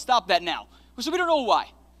us to come and stop that now. So we don't know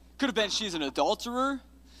why. Could have been she's an adulterer,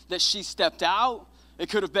 that she stepped out. It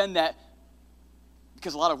could have been that,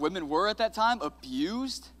 because a lot of women were at that time,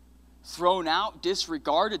 abused, thrown out,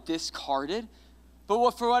 disregarded, discarded.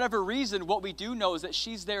 But for whatever reason, what we do know is that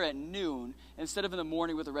she's there at noon instead of in the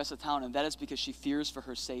morning with the rest of town, and that is because she fears for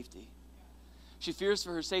her safety. She fears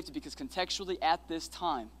for her safety because contextually at this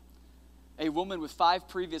time, a woman with 5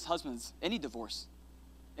 previous husbands, any divorce,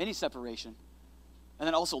 any separation, and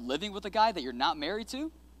then also living with a guy that you're not married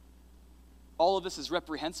to, all of this is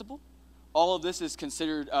reprehensible. All of this is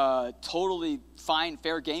considered totally fine,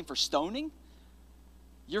 fair game for stoning.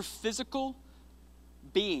 Your physical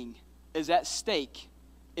being is at stake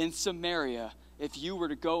in Samaria if you were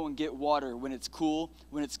to go and get water when it's cool,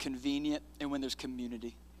 when it's convenient, and when there's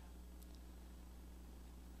community.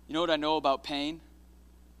 You know what I know about pain?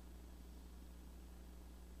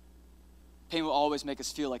 Pain will always make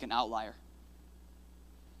us feel like an outlier.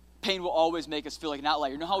 Pain will always make us feel like an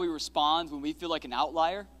outlier. You know how we respond when we feel like an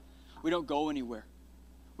outlier? We don't go anywhere.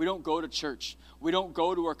 We don't go to church. We don't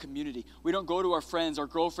go to our community. We don't go to our friends, our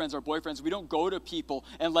girlfriends, our boyfriends. We don't go to people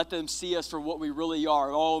and let them see us for what we really are.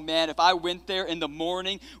 Oh man, if I went there in the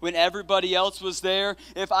morning when everybody else was there,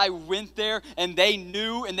 if I went there and they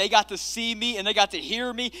knew and they got to see me and they got to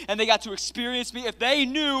hear me and they got to experience me, if they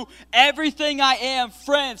knew everything I am,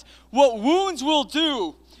 friends, what wounds will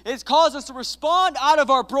do is cause us to respond out of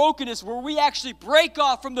our brokenness where we actually break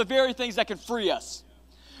off from the very things that can free us.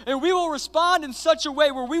 And we will respond in such a way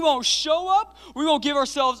where we won't show up, we won't give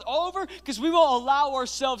ourselves over, because we won't allow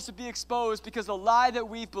ourselves to be exposed, because the lie that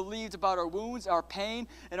we've believed about our wounds, our pain,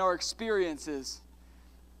 and our experiences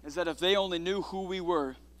is that if they only knew who we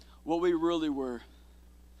were, what we really were,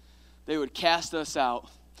 they would cast us out.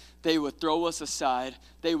 They would throw us aside.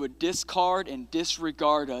 They would discard and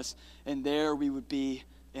disregard us, and there we would be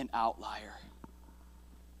an outlier.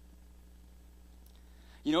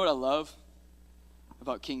 You know what I love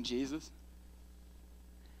about King Jesus?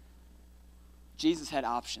 Jesus had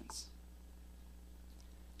options.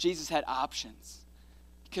 Jesus had options.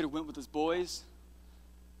 He could have went with his boys,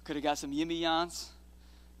 could have got some yimmy-yans,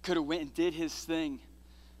 could have went and did his thing,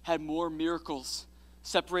 had more miracles,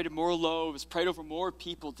 separated more loaves, prayed over more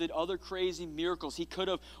people, did other crazy miracles. He could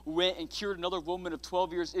have went and cured another woman of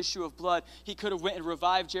 12 years issue of blood. He could have went and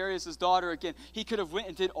revived Jairus' daughter again. He could have went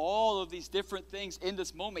and did all of these different things in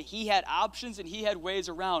this moment. He had options and he had ways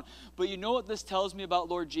around. But you know what this tells me about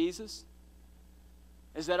Lord Jesus?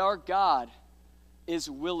 Is that our God is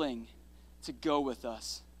willing to go with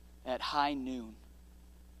us at high noon.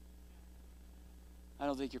 I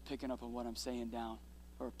don't think you're picking up on what I'm saying down.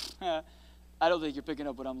 Or I don't think you're picking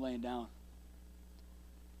up what I'm laying down.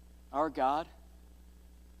 Our God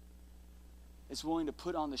is willing to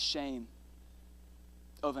put on the shame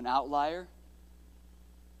of an outlier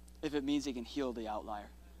if it means he can heal the outlier.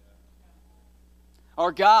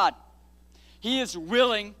 Our God He is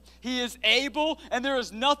willing, he is able, and there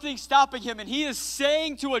is nothing stopping him. And he is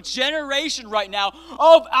saying to a generation right now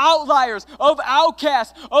of outliers, of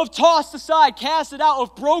outcasts, of tossed aside, casted out,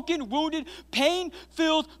 of broken, wounded,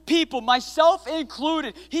 pain-filled people, myself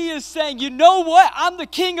included. He is saying, you know what? I'm the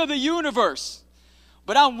king of the universe,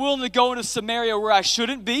 but I'm willing to go into Samaria where I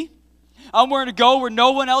shouldn't be. I'm willing to go where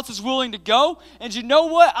no one else is willing to go. And you know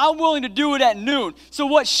what? I'm willing to do it at noon. So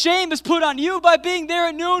what shame is put on you by being there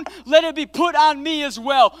at noon, let it be put on me as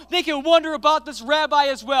well. They can wonder about this rabbi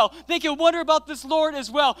as well. They can wonder about this Lord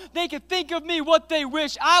as well. They can think of me what they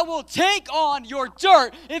wish. I will take on your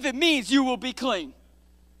dirt if it means you will be clean.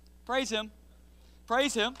 Praise him.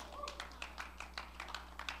 Praise him.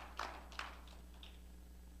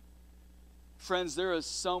 Friends, there is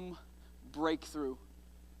some breakthrough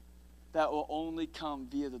that will only come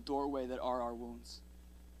via the doorway that are our wounds.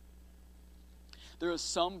 There is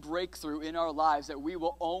some breakthrough in our lives that we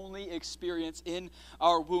will only experience in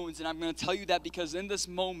our wounds. And I'm going to tell you that because in this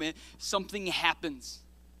moment, something happens.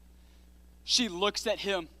 She looks at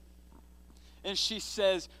him and she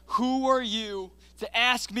says, who are you to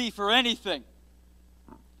ask me for anything?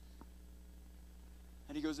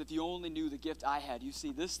 And he goes, if you only knew the gift I had. You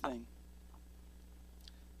see, this thing,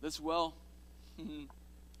 this well, you're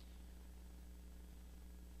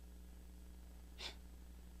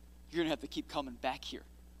going to have to keep coming back here.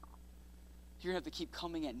 You're going to have to keep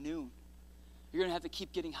coming at noon. You're going to have to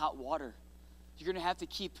keep getting hot water. You're going to have to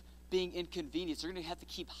keep being inconvenienced. You're going to have to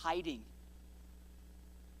keep hiding.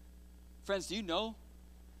 Friends, do you know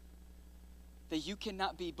that you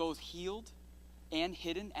cannot be both healed and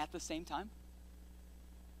hidden at the same time?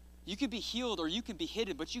 You can be healed or you can be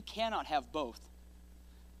hidden, but you cannot have both.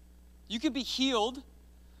 You can be healed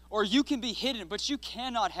or you can be hidden, but you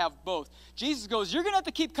cannot have both. Jesus goes, you're going to have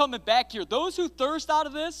to keep coming back here. Those who thirst out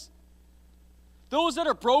of this, those that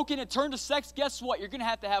are broken and turn to sex, guess what? You're going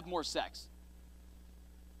to have more sex.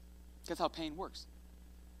 That's how pain works.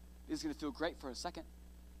 It's going to feel great for a second.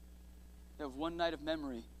 You have one night of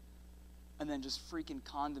memory, and then just freaking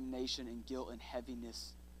condemnation and guilt and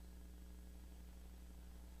heaviness.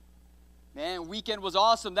 Man, weekend was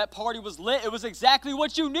awesome. That party was lit. It was exactly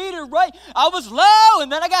what you needed, right? I was low, and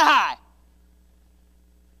then I got high.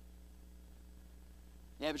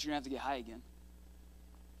 Yeah, but you're going to have to get high again.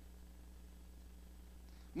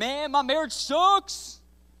 Man, my marriage sucks,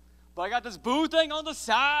 but I got this boo thing on the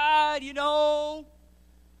side, you know.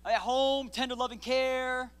 At home, tender loving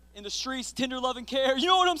care. In the streets, tender loving care. You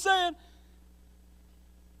know what I'm saying?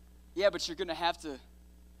 Yeah, but you're going to have to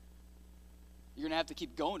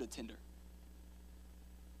keep going to Tinder.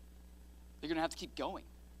 You're going to have to keep going.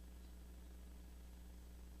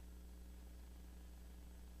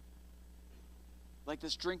 Like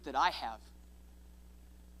this drink that I have.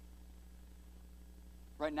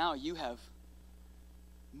 Right now, you have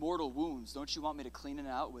mortal wounds. Don't you want me to clean it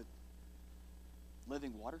out with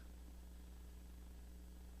living water?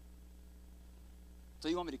 So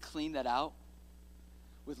you want me to clean that out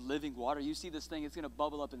with living water? You see this thing, it's going to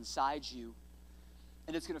bubble up inside you.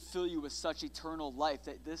 And it's going to fill you with such eternal life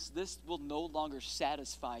that this will no longer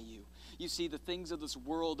satisfy you. You see, the things of this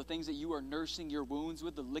world, the things that you are nursing your wounds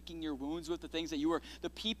with, the licking your wounds with, the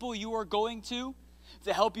people you are going to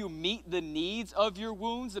help you meet the needs of your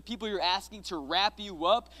wounds, the people you're asking to wrap you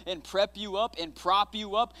up and prep you up and prop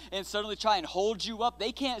you up and suddenly try and hold you up,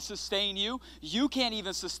 they can't sustain you. You can't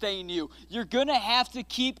even sustain you. You're going to have to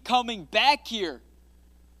keep coming back here.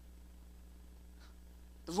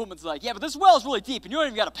 The woman's like, yeah, but this well is really deep and you don't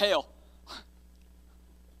even got a pail.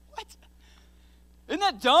 What? Isn't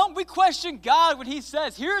that dumb? We question God when he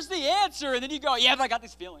says, here's the answer. And then you go, yeah, but I got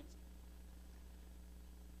these feelings.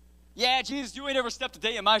 Yeah, Jesus, you ain't ever stepped a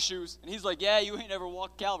day in my shoes. And he's like, yeah, you ain't ever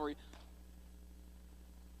walked Calvary.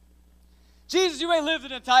 Jesus, you ain't lived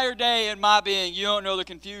an entire day in my being. You don't know the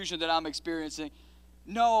confusion that I'm experiencing.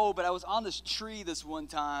 No, but I was on this tree this one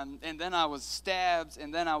time, and then I was stabbed,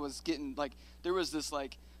 and then I was getting, there was this,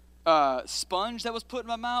 sponge that was put in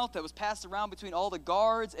my mouth that was passed around between all the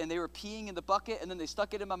guards, and they were peeing in the bucket, and then they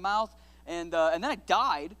stuck it in my mouth, and then I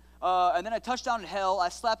died. And then I touched down in hell. I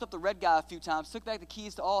slapped up the red guy a few times, took back the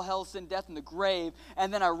keys to all hell, sin, death, and the grave,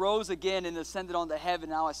 and then I rose again and ascended on to heaven.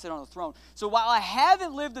 Now I sit on the throne. So while I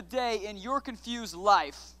haven't lived a day in your confused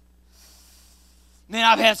life, man,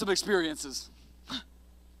 I've had some experiences.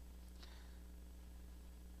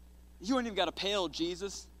 You ain't even got a pail,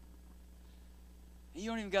 Jesus. You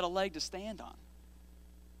don't even got a leg to stand on.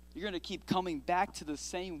 You're going to keep coming back to the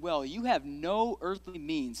same well. You have no earthly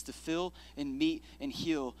means to fill and meet and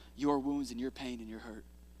heal your wounds and your pain and your hurt.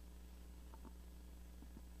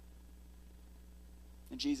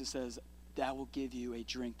 And Jesus says, that will give you a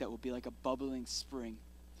drink that will be like a bubbling spring,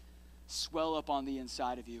 swell up on the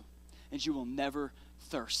inside of you, and you will never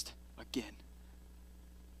thirst again.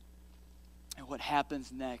 And what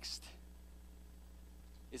happens next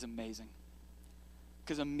is amazing.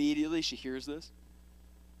 Because immediately she hears this.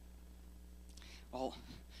 All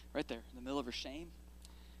right there, in the middle of her shame,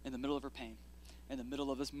 in the middle of her pain, in the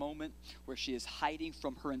middle of this moment where she is hiding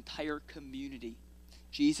from her entire community,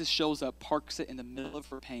 Jesus shows up, parks it in the middle of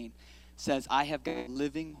her pain, says, I have got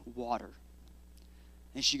living water.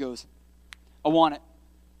 And she goes, I want it.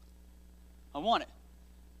 I want it.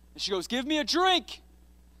 And she goes, give me a drink.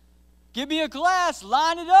 Give me a glass.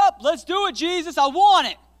 Line it up. Let's do it, Jesus. I want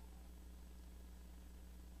it.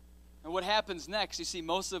 And what happens next, you see,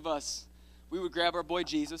 most of us, we would grab our boy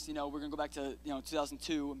Jesus. We're going to go back to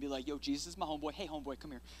 2002 and be like, yo, Jesus is my homeboy. Hey, homeboy,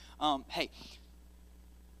 come here. Hey,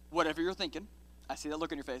 whatever you're thinking, I see that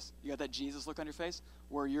look on your face. You got that Jesus look on your face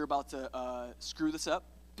where you're about to screw this up.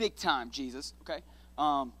 Big time, Jesus, okay?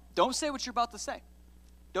 Don't say what you're about to say.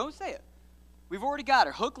 Don't say it. We've already got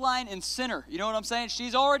her. Hook, line, and sinner. You know what I'm saying?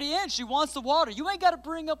 She's already in. She wants the water. You ain't got to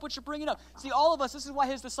bring up what you're bringing up. See, all of us, this is why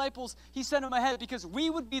his disciples, he sent them ahead, because we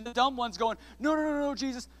would be the dumb ones going, no,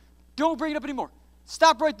 Jesus, don't bring it up anymore.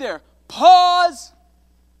 Stop right there. Pause.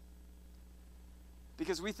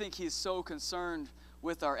 Because we think he's so concerned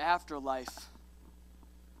with our afterlife.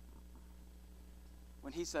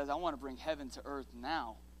 When he says, I want to bring heaven to earth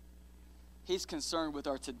now, he's concerned with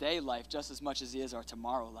our today life just as much as he is our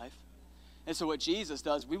tomorrow life. And so what Jesus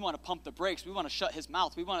does, we want to pump the brakes. We want to shut his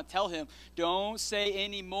mouth. We want to tell him, don't say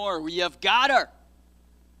any more. We have got her.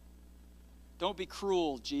 Don't be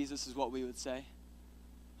cruel, Jesus, is what we would say.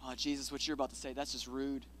 Oh, Jesus, what you're about to say, that's just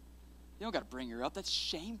rude. You don't got to bring her up. That's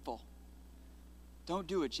shameful. Don't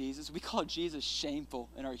do it, Jesus. We call Jesus shameful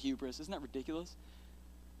in our hubris. Isn't that ridiculous?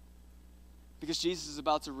 Because Jesus is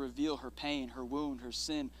about to reveal her pain, her wound, her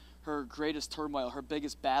sin, her greatest turmoil, her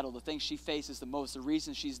biggest battle, the thing she faces the most, the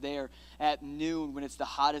reason she's there at noon when it's the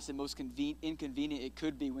hottest and most inconvenient it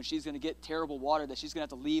could be, when she's going to get terrible water that she's going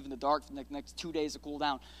to have to leave in the dark for the next 2 days to cool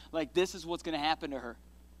down. Like, this is what's going to happen to her.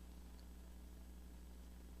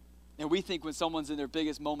 And we think when someone's in their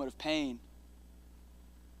biggest moment of pain,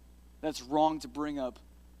 that's wrong to bring up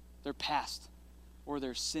their past or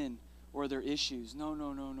their sin or their issues.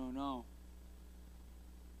 No.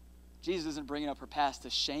 Jesus isn't bringing up her past to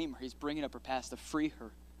shame her. He's bringing up her past to free her.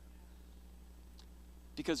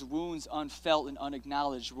 Because wounds unfelt and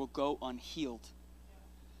unacknowledged will go unhealed.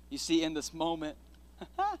 You see, in this moment,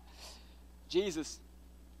 Jesus,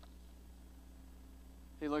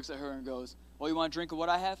 he looks at her and goes, well, you want a drink of what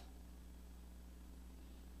I have?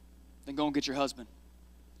 Then go and get your husband.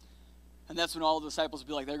 And that's when all the disciples will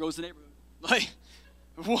be like, there goes the neighborhood. Like,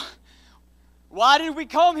 why did we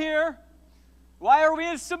come here? Why are we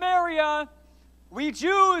in Samaria? We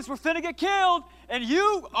Jews, we're finna get killed. And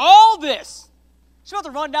you, all this. She's about to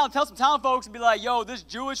run down and tell some town folks and be like, yo, this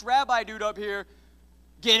Jewish rabbi dude up here,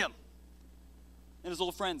 get him. And his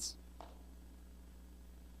little friends.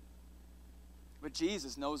 But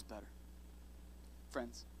Jesus knows better.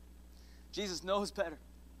 Friends. Jesus knows better.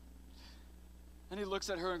 And he looks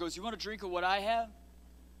at her and goes, you want a drink of what I have?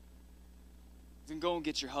 Then go and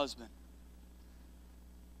get your husband.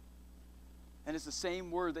 And it's the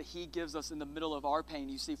same word that he gives us in the middle of our pain.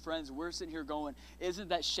 You see, friends, we're sitting here going, isn't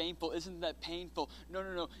that shameful? Isn't that painful?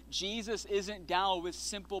 No. Jesus isn't down with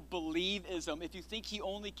simple believism. If you think he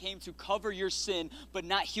only came to cover your sin but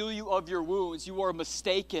not heal you of your wounds, you are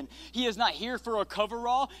mistaken. He is not here for a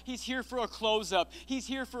coverall. He's here for a close-up. He's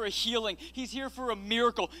here for a healing. He's here for a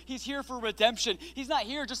miracle. He's here for redemption. He's not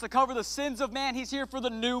here just to cover the sins of man. He's here for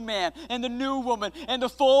the new man and the new woman and the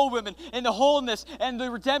full woman and the wholeness and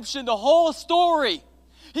the redemption, the whole story.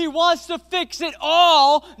 He wants to fix it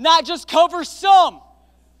all, not just cover some.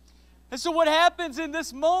 And so what happens in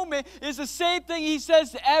this moment is the same thing he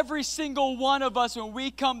says to every single one of us when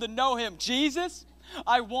we come to know him. Jesus,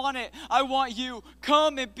 I want it. I want you.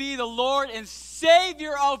 Come and be the Lord and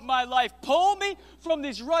Savior of my life. Pull me from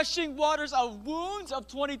these rushing waters of wounds of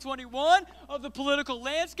 2021, of the political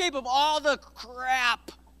landscape, of all the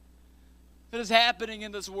crap that is happening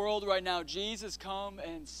in this world right now. Jesus, come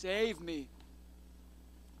and save me.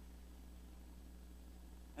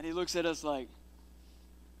 And he looks at us like,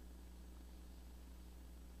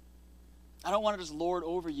 I don't want to just lord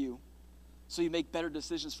over you so you make better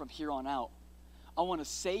decisions from here on out. I want to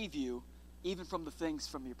save you even from the things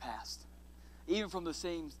from your past. Even from the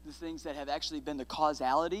things that have actually been the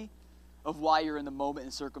causality of why you're in the moment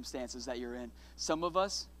and circumstances that you're in. Some of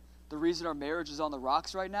us, the reason our marriage is on the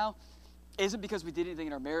rocks right now isn't because we did anything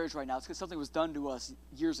in our marriage right now. It's because something was done to us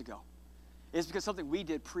years ago. is because something we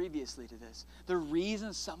did previously to this. The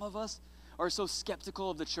reason some of us are so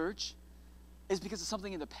skeptical of the church is because of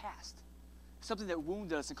something in the past. Something that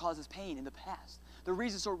wounded us and caused us pain in the past. The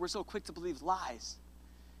reason we're so quick to believe lies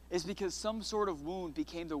is because some sort of wound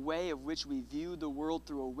became the way of which we viewed the world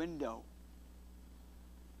through a window.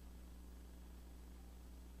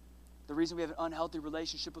 The reason we have an unhealthy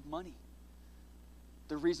relationship with money.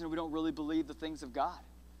 The reason we don't really believe the things of God.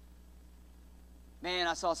 Man,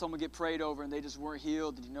 I saw someone get prayed over and they just weren't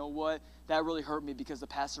healed. And you know what? That really hurt me because the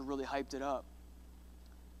pastor really hyped it up.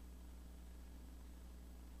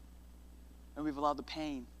 And we've allowed the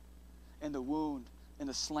pain and the wound and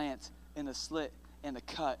the slant and the slit and the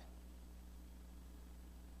cut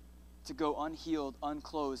to go unhealed,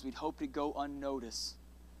 unclosed. We'd hope to go unnoticed.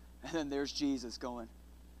 And then there's Jesus going,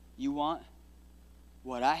 you want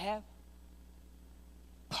what I have?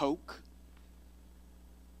 Poke.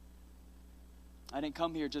 I didn't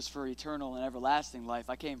come here just for eternal and everlasting life.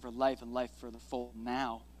 I came for life and life for the full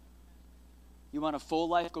now. You want a full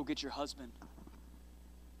life? Go get your husband.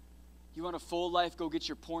 You want a full life? Go get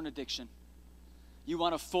your porn addiction. You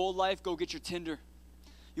want a full life? Go get your Tinder.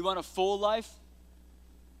 You want a full life?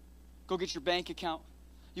 Go get your bank account.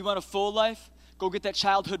 You want a full life? Go get that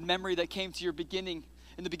childhood memory that came to your beginning,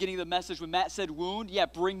 in the beginning of the message when Matt said wound. Yeah,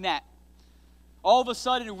 bring that. All of a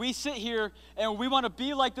sudden, we sit here and we want to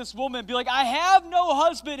be like this woman, be like, I have no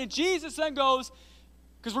husband. And Jesus then goes,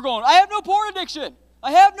 because we're going, I have no porn addiction.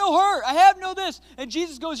 I have no hurt. I have no this. And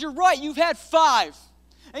Jesus goes, you're right. You've had 5.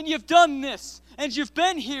 And you've done this. And you've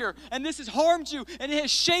been here. And this has harmed you. And it has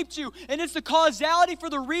shaped you. And it's the causality for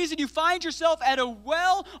the reason you find yourself at a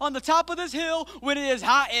well on the top of this hill when it is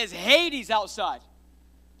hot as Hades outside.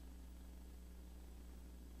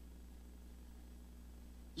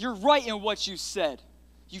 You're right in what you said.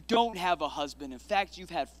 You don't have a husband. In fact, you've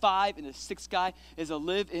had 5, and the 6th guy is a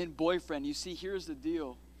live-in boyfriend. You see, here's the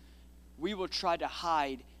deal. We will try to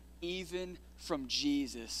hide, even from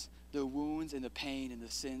Jesus, the wounds and the pain and the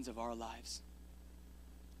sins of our lives.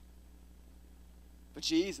 But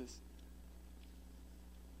Jesus,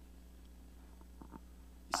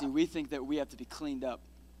 you see, we think that we have to be cleaned up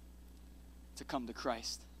to come to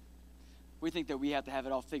Christ. We think that we have to have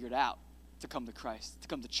it all figured out to come to Christ, to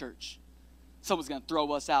come to church. Someone's going to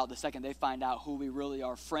throw us out the second they find out who we really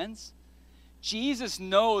are. Friends, Jesus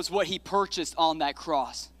knows what he purchased on that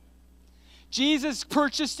cross. Jesus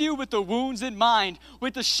purchased you with the wounds in mind,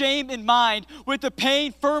 with the shame in mind, with the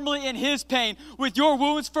pain firmly in his pain, with your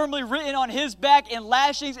wounds firmly written on his back and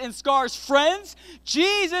lashings and scars. Friends,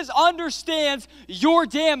 Jesus understands you're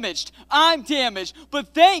damaged. I'm damaged.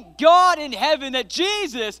 But thank God in heaven that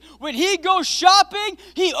Jesus, when he goes shopping,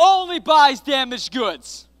 he only buys damaged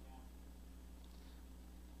goods.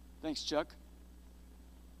 Thanks, Chuck.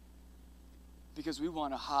 Because we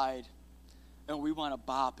want to hide. And we want to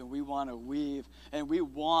bop, and we want to weave, and we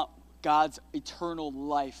want God's eternal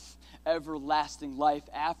life, everlasting life,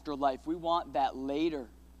 afterlife. We want that later.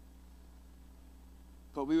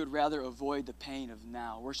 But we would rather avoid the pain of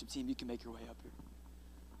now. Worship team, you can make your way up here.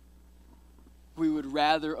 We would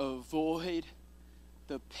rather avoid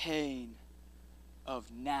the pain of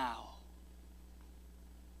now.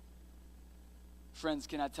 Friends,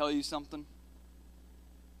 can I tell you something?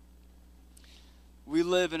 We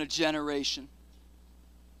live in a generation,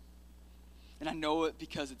 and I know it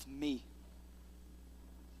because it's me.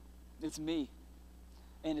 It's me,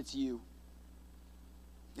 and it's you.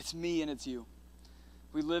 It's me, and it's you.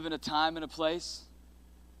 We live in a time and a place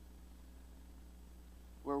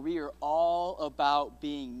where we are all about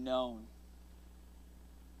being known.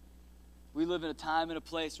 We live in a time and a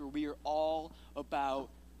place where we are all about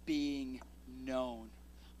being known.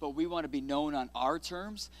 But we want to be known on our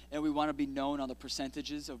terms, and we want to be known on the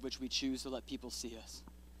percentages of which we choose to let people see us.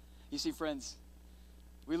 You see, friends,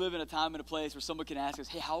 we live in a time and a place where someone can ask us,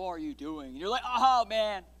 hey, how are you doing? And you're like, oh,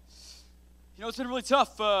 man, you know, it's been really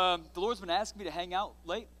tough. The Lord's been asking me to hang out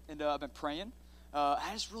late, and I've been praying.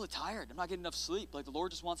 I'm just really tired. I'm not getting enough sleep. Like, the Lord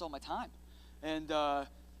just wants all my time. And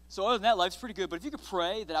so other than that, life's pretty good. But if you could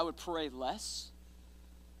pray that I would pray less,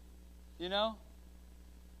 you know?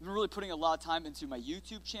 I've been really putting a lot of time into my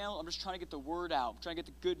YouTube channel. I'm just trying to get the word out. I'm trying to get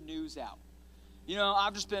the good news out. You know,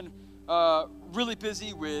 I've just been really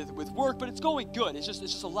busy with work, but it's going good. It's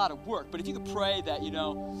just a lot of work. But if you could pray that, you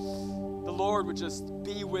know, the Lord would just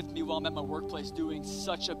be with me while I'm at my workplace doing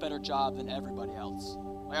such a better job than everybody else.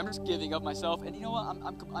 Like, I'm just giving of myself. And you know what?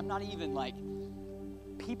 I'm not even like,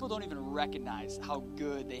 people don't even recognize how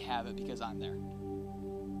good they have it because I'm there.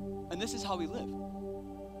 And this is how we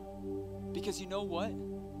live. Because you know what?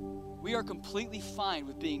 We are completely fine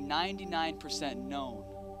with being 99%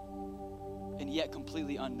 known and yet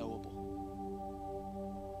completely unknowable.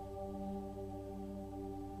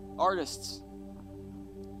 Artists,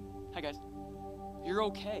 hi guys, you're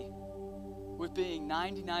okay with being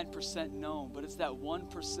 99% known, but it's that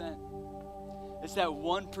 1%. It's that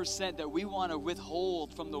 1% that we want to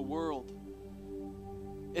withhold from the world.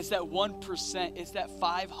 It's that 1%. It's that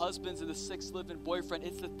 5 husbands and the 6th living boyfriend.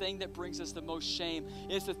 It's the thing that brings us the most shame.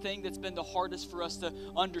 It's the thing that's been the hardest for us to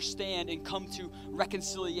understand and come to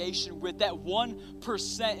reconciliation with. That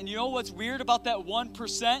 1%. And you know what's weird about that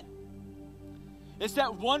 1%? It's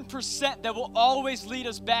that 1% that will always lead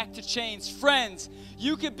us back to change. Friends,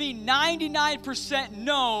 you could be 99%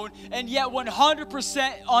 known and yet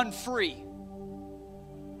 100% unfree.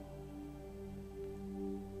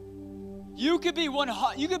 You could be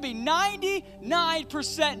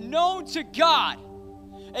 99% known to God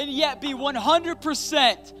and yet be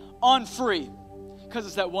 100% unfree, because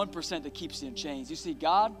it's that 1% that keeps you in chains. You see,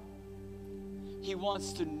 God, He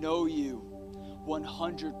wants to know you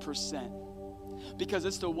 100%, because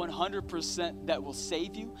it's the 100% that will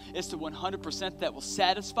save you. It's the 100% that will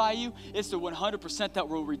satisfy you. It's the 100% that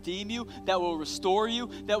will redeem you, that will restore you,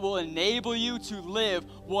 that will enable you to live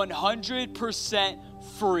 100%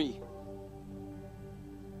 free.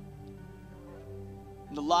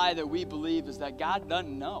 And the lie that we believe is that God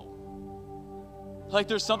doesn't know. Like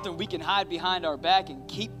there's something we can hide behind our back and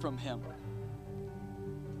keep from Him.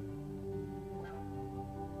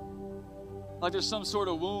 Like there's some sort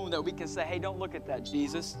of wound that we can say, hey, don't look at that,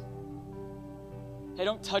 Jesus. Hey,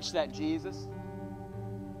 don't touch that, Jesus.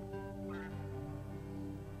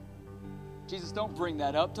 Jesus, don't bring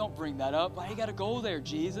that up. Don't bring that up. Why you got to go there,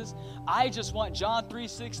 Jesus? I just want John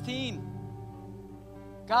 3:16.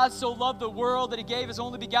 God so loved the world that He gave His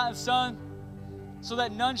only begotten Son, so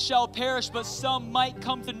that none shall perish, but some might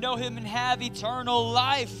come to know Him and have eternal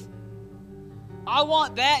life. I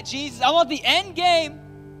want that, Jesus. I want the end game,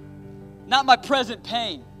 not my present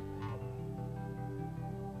pain.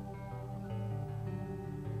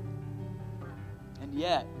 And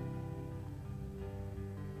yet,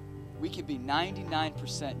 we can be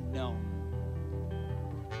 99% known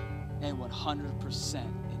and 100%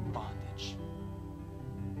 in bondage.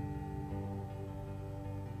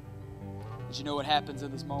 Did you know what happens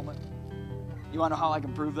in this moment? You want to know how I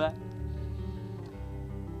can prove that?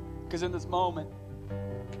 Because in this moment,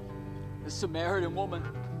 this Samaritan woman,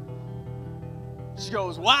 she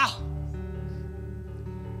goes, wow,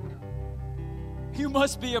 you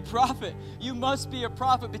must be a prophet. You must be a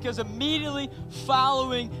prophet. Because immediately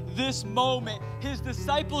following this moment, His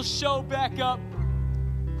disciples show back up,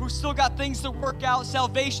 who still got things to work out,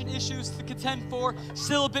 salvation issues to contend for,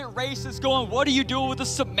 still a bit racist, going, what are you doing with a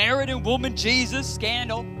Samaritan woman, Jesus?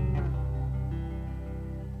 Scandal.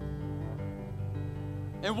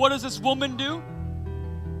 And what does this woman do?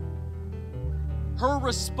 Her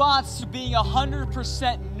response to being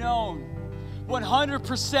 100% known,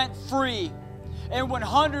 100% free, and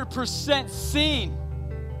 100% seen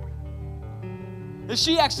is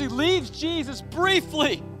she actually leaves Jesus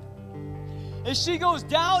briefly. And she goes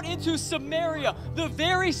down into Samaria, the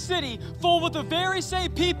very city full with the very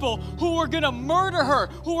same people who were going to murder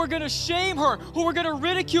her, who were going to shame her, who were going to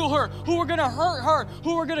ridicule her, who were going to hurt her,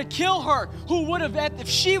 who were going to kill her, who would have,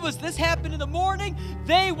 if this happened in the morning,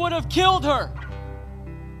 they would have killed her.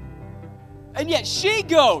 And yet she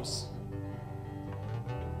goes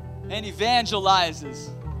and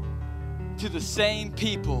evangelizes to the same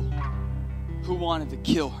people who wanted to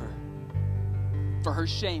kill her. For her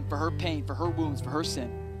shame, for her pain, for her wounds, for her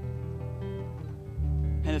sin.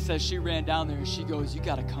 And it says she ran down there and she goes, you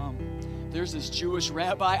got to come. There's this Jewish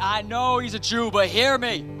rabbi. I know he's a Jew, but hear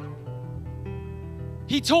me.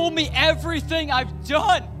 He told me everything I've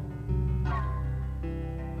done.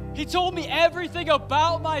 He told me everything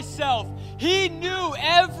about myself. He knew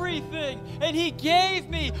everything. And He gave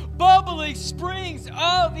me bubbling springs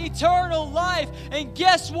of eternal life. And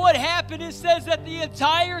guess what happened? It says that the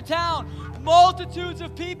entire town, multitudes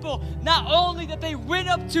of people, not only that they went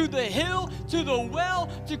up to the hill, to the well,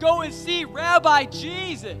 to go and see Rabbi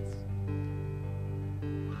Jesus,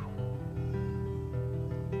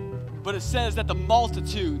 but it says that the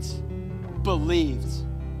multitudes believed.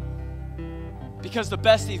 Because the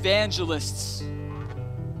best evangelists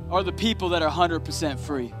are the people that are 100%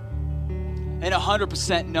 free and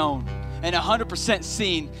 100% known and 100%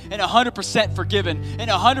 seen and 100% forgiven and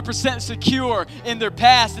 100% secure in their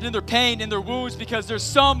past and in their pain and their wounds, because there's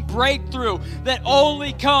some breakthrough that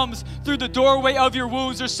only comes through the doorway of your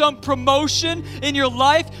wounds. There's some promotion in your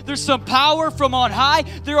life. There's some power from on high.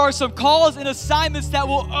 There are some calls and assignments that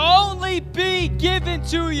will only be given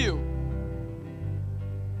to you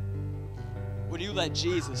when you let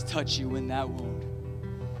Jesus touch you in that wound.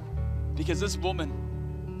 Because this woman,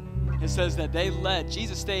 it says that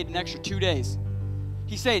Jesus stayed an extra 2 days.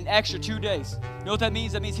 He stayed an extra 2 days. You know what that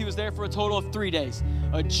means? That means he was there for a total of 3 days.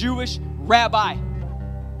 A Jewish rabbi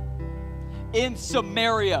in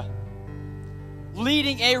Samaria,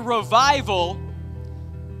 leading a revival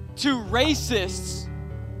to racists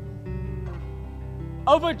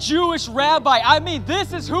of a Jewish rabbi. I mean,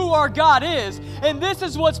 this is who our God is, and this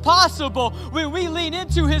is what's possible when we lean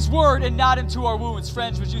into his word and not into our wounds.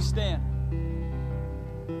 Friends, would you stand?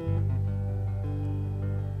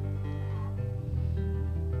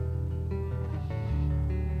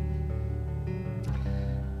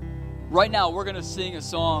 Right now, we're going to sing a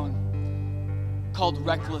song called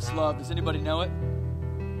Reckless Love. Does anybody know it?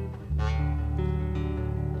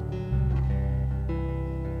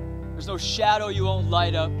 There's no shadow you won't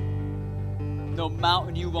light up, no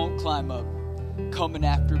mountain you won't climb up, coming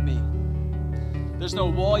after me. There's no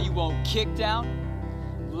wall you won't kick down,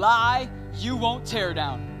 lie you won't tear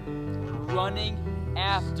down, running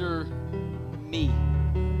after me.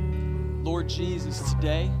 Lord Jesus,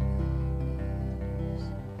 today,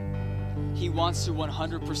 he wants to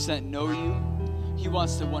 100% know you. He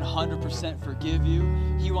wants to 100% forgive you.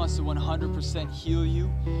 He wants to 100% heal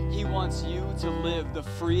you. He wants you to live the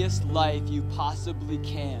freest life you possibly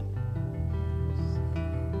can.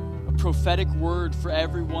 A prophetic word for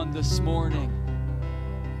everyone this morning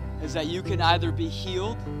is that you can either be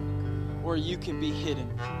healed or you can be hidden.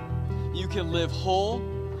 You can live whole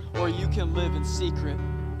or you can live in secret.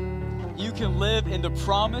 You can live in the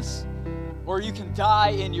promise or you can die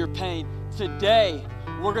in your pain. Today,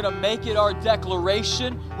 we're going to make it our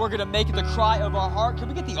declaration. We're going to make it the cry of our heart. Can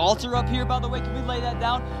we get the altar up here, by the way? Can we lay that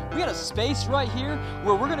down? We got a space right here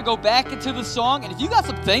where we're going to go back into the song. And if you got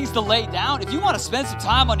some things to lay down, if you want to spend some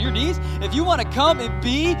time on your knees, if you want to come and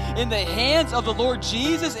be in the hands of the Lord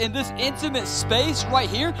Jesus in this intimate space right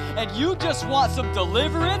here, and you just want some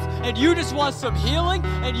deliverance, and you just want some healing,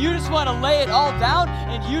 and you just want to lay it all down,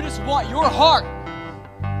 and you just want your heart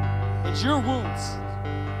and your wounds,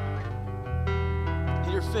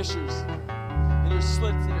 your fissures, and your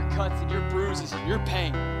slits, and your cuts, and your bruises, and your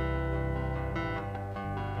pain,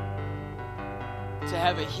 to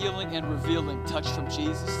have a healing and revealing touch from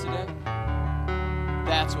Jesus today.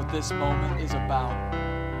 That's what this moment is about.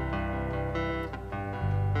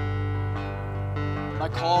 My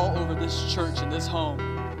call over this church and this home,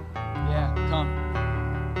 come.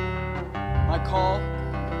 My call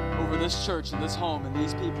over this church and this home and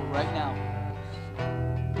these people right now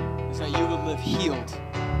is that you would live healed,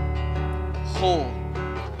 whole,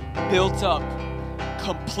 built up,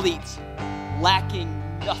 complete, lacking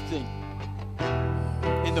nothing,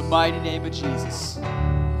 in the mighty name of Jesus.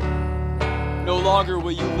 No longer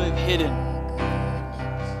will you live hidden,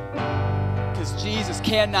 because Jesus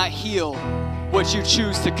cannot heal what you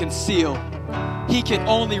choose to conceal. He can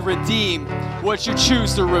only redeem what you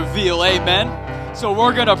choose to reveal. Amen. So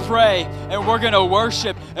we're going to pray, and we're going to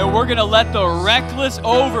worship, and we're going to let the reckless,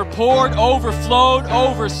 overpoured, overflowed,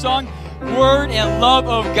 oversung word and love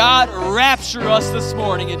of God rapture us this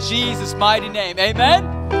morning in Jesus' mighty name.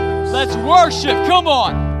 Amen? Let's worship. Come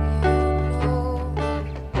on.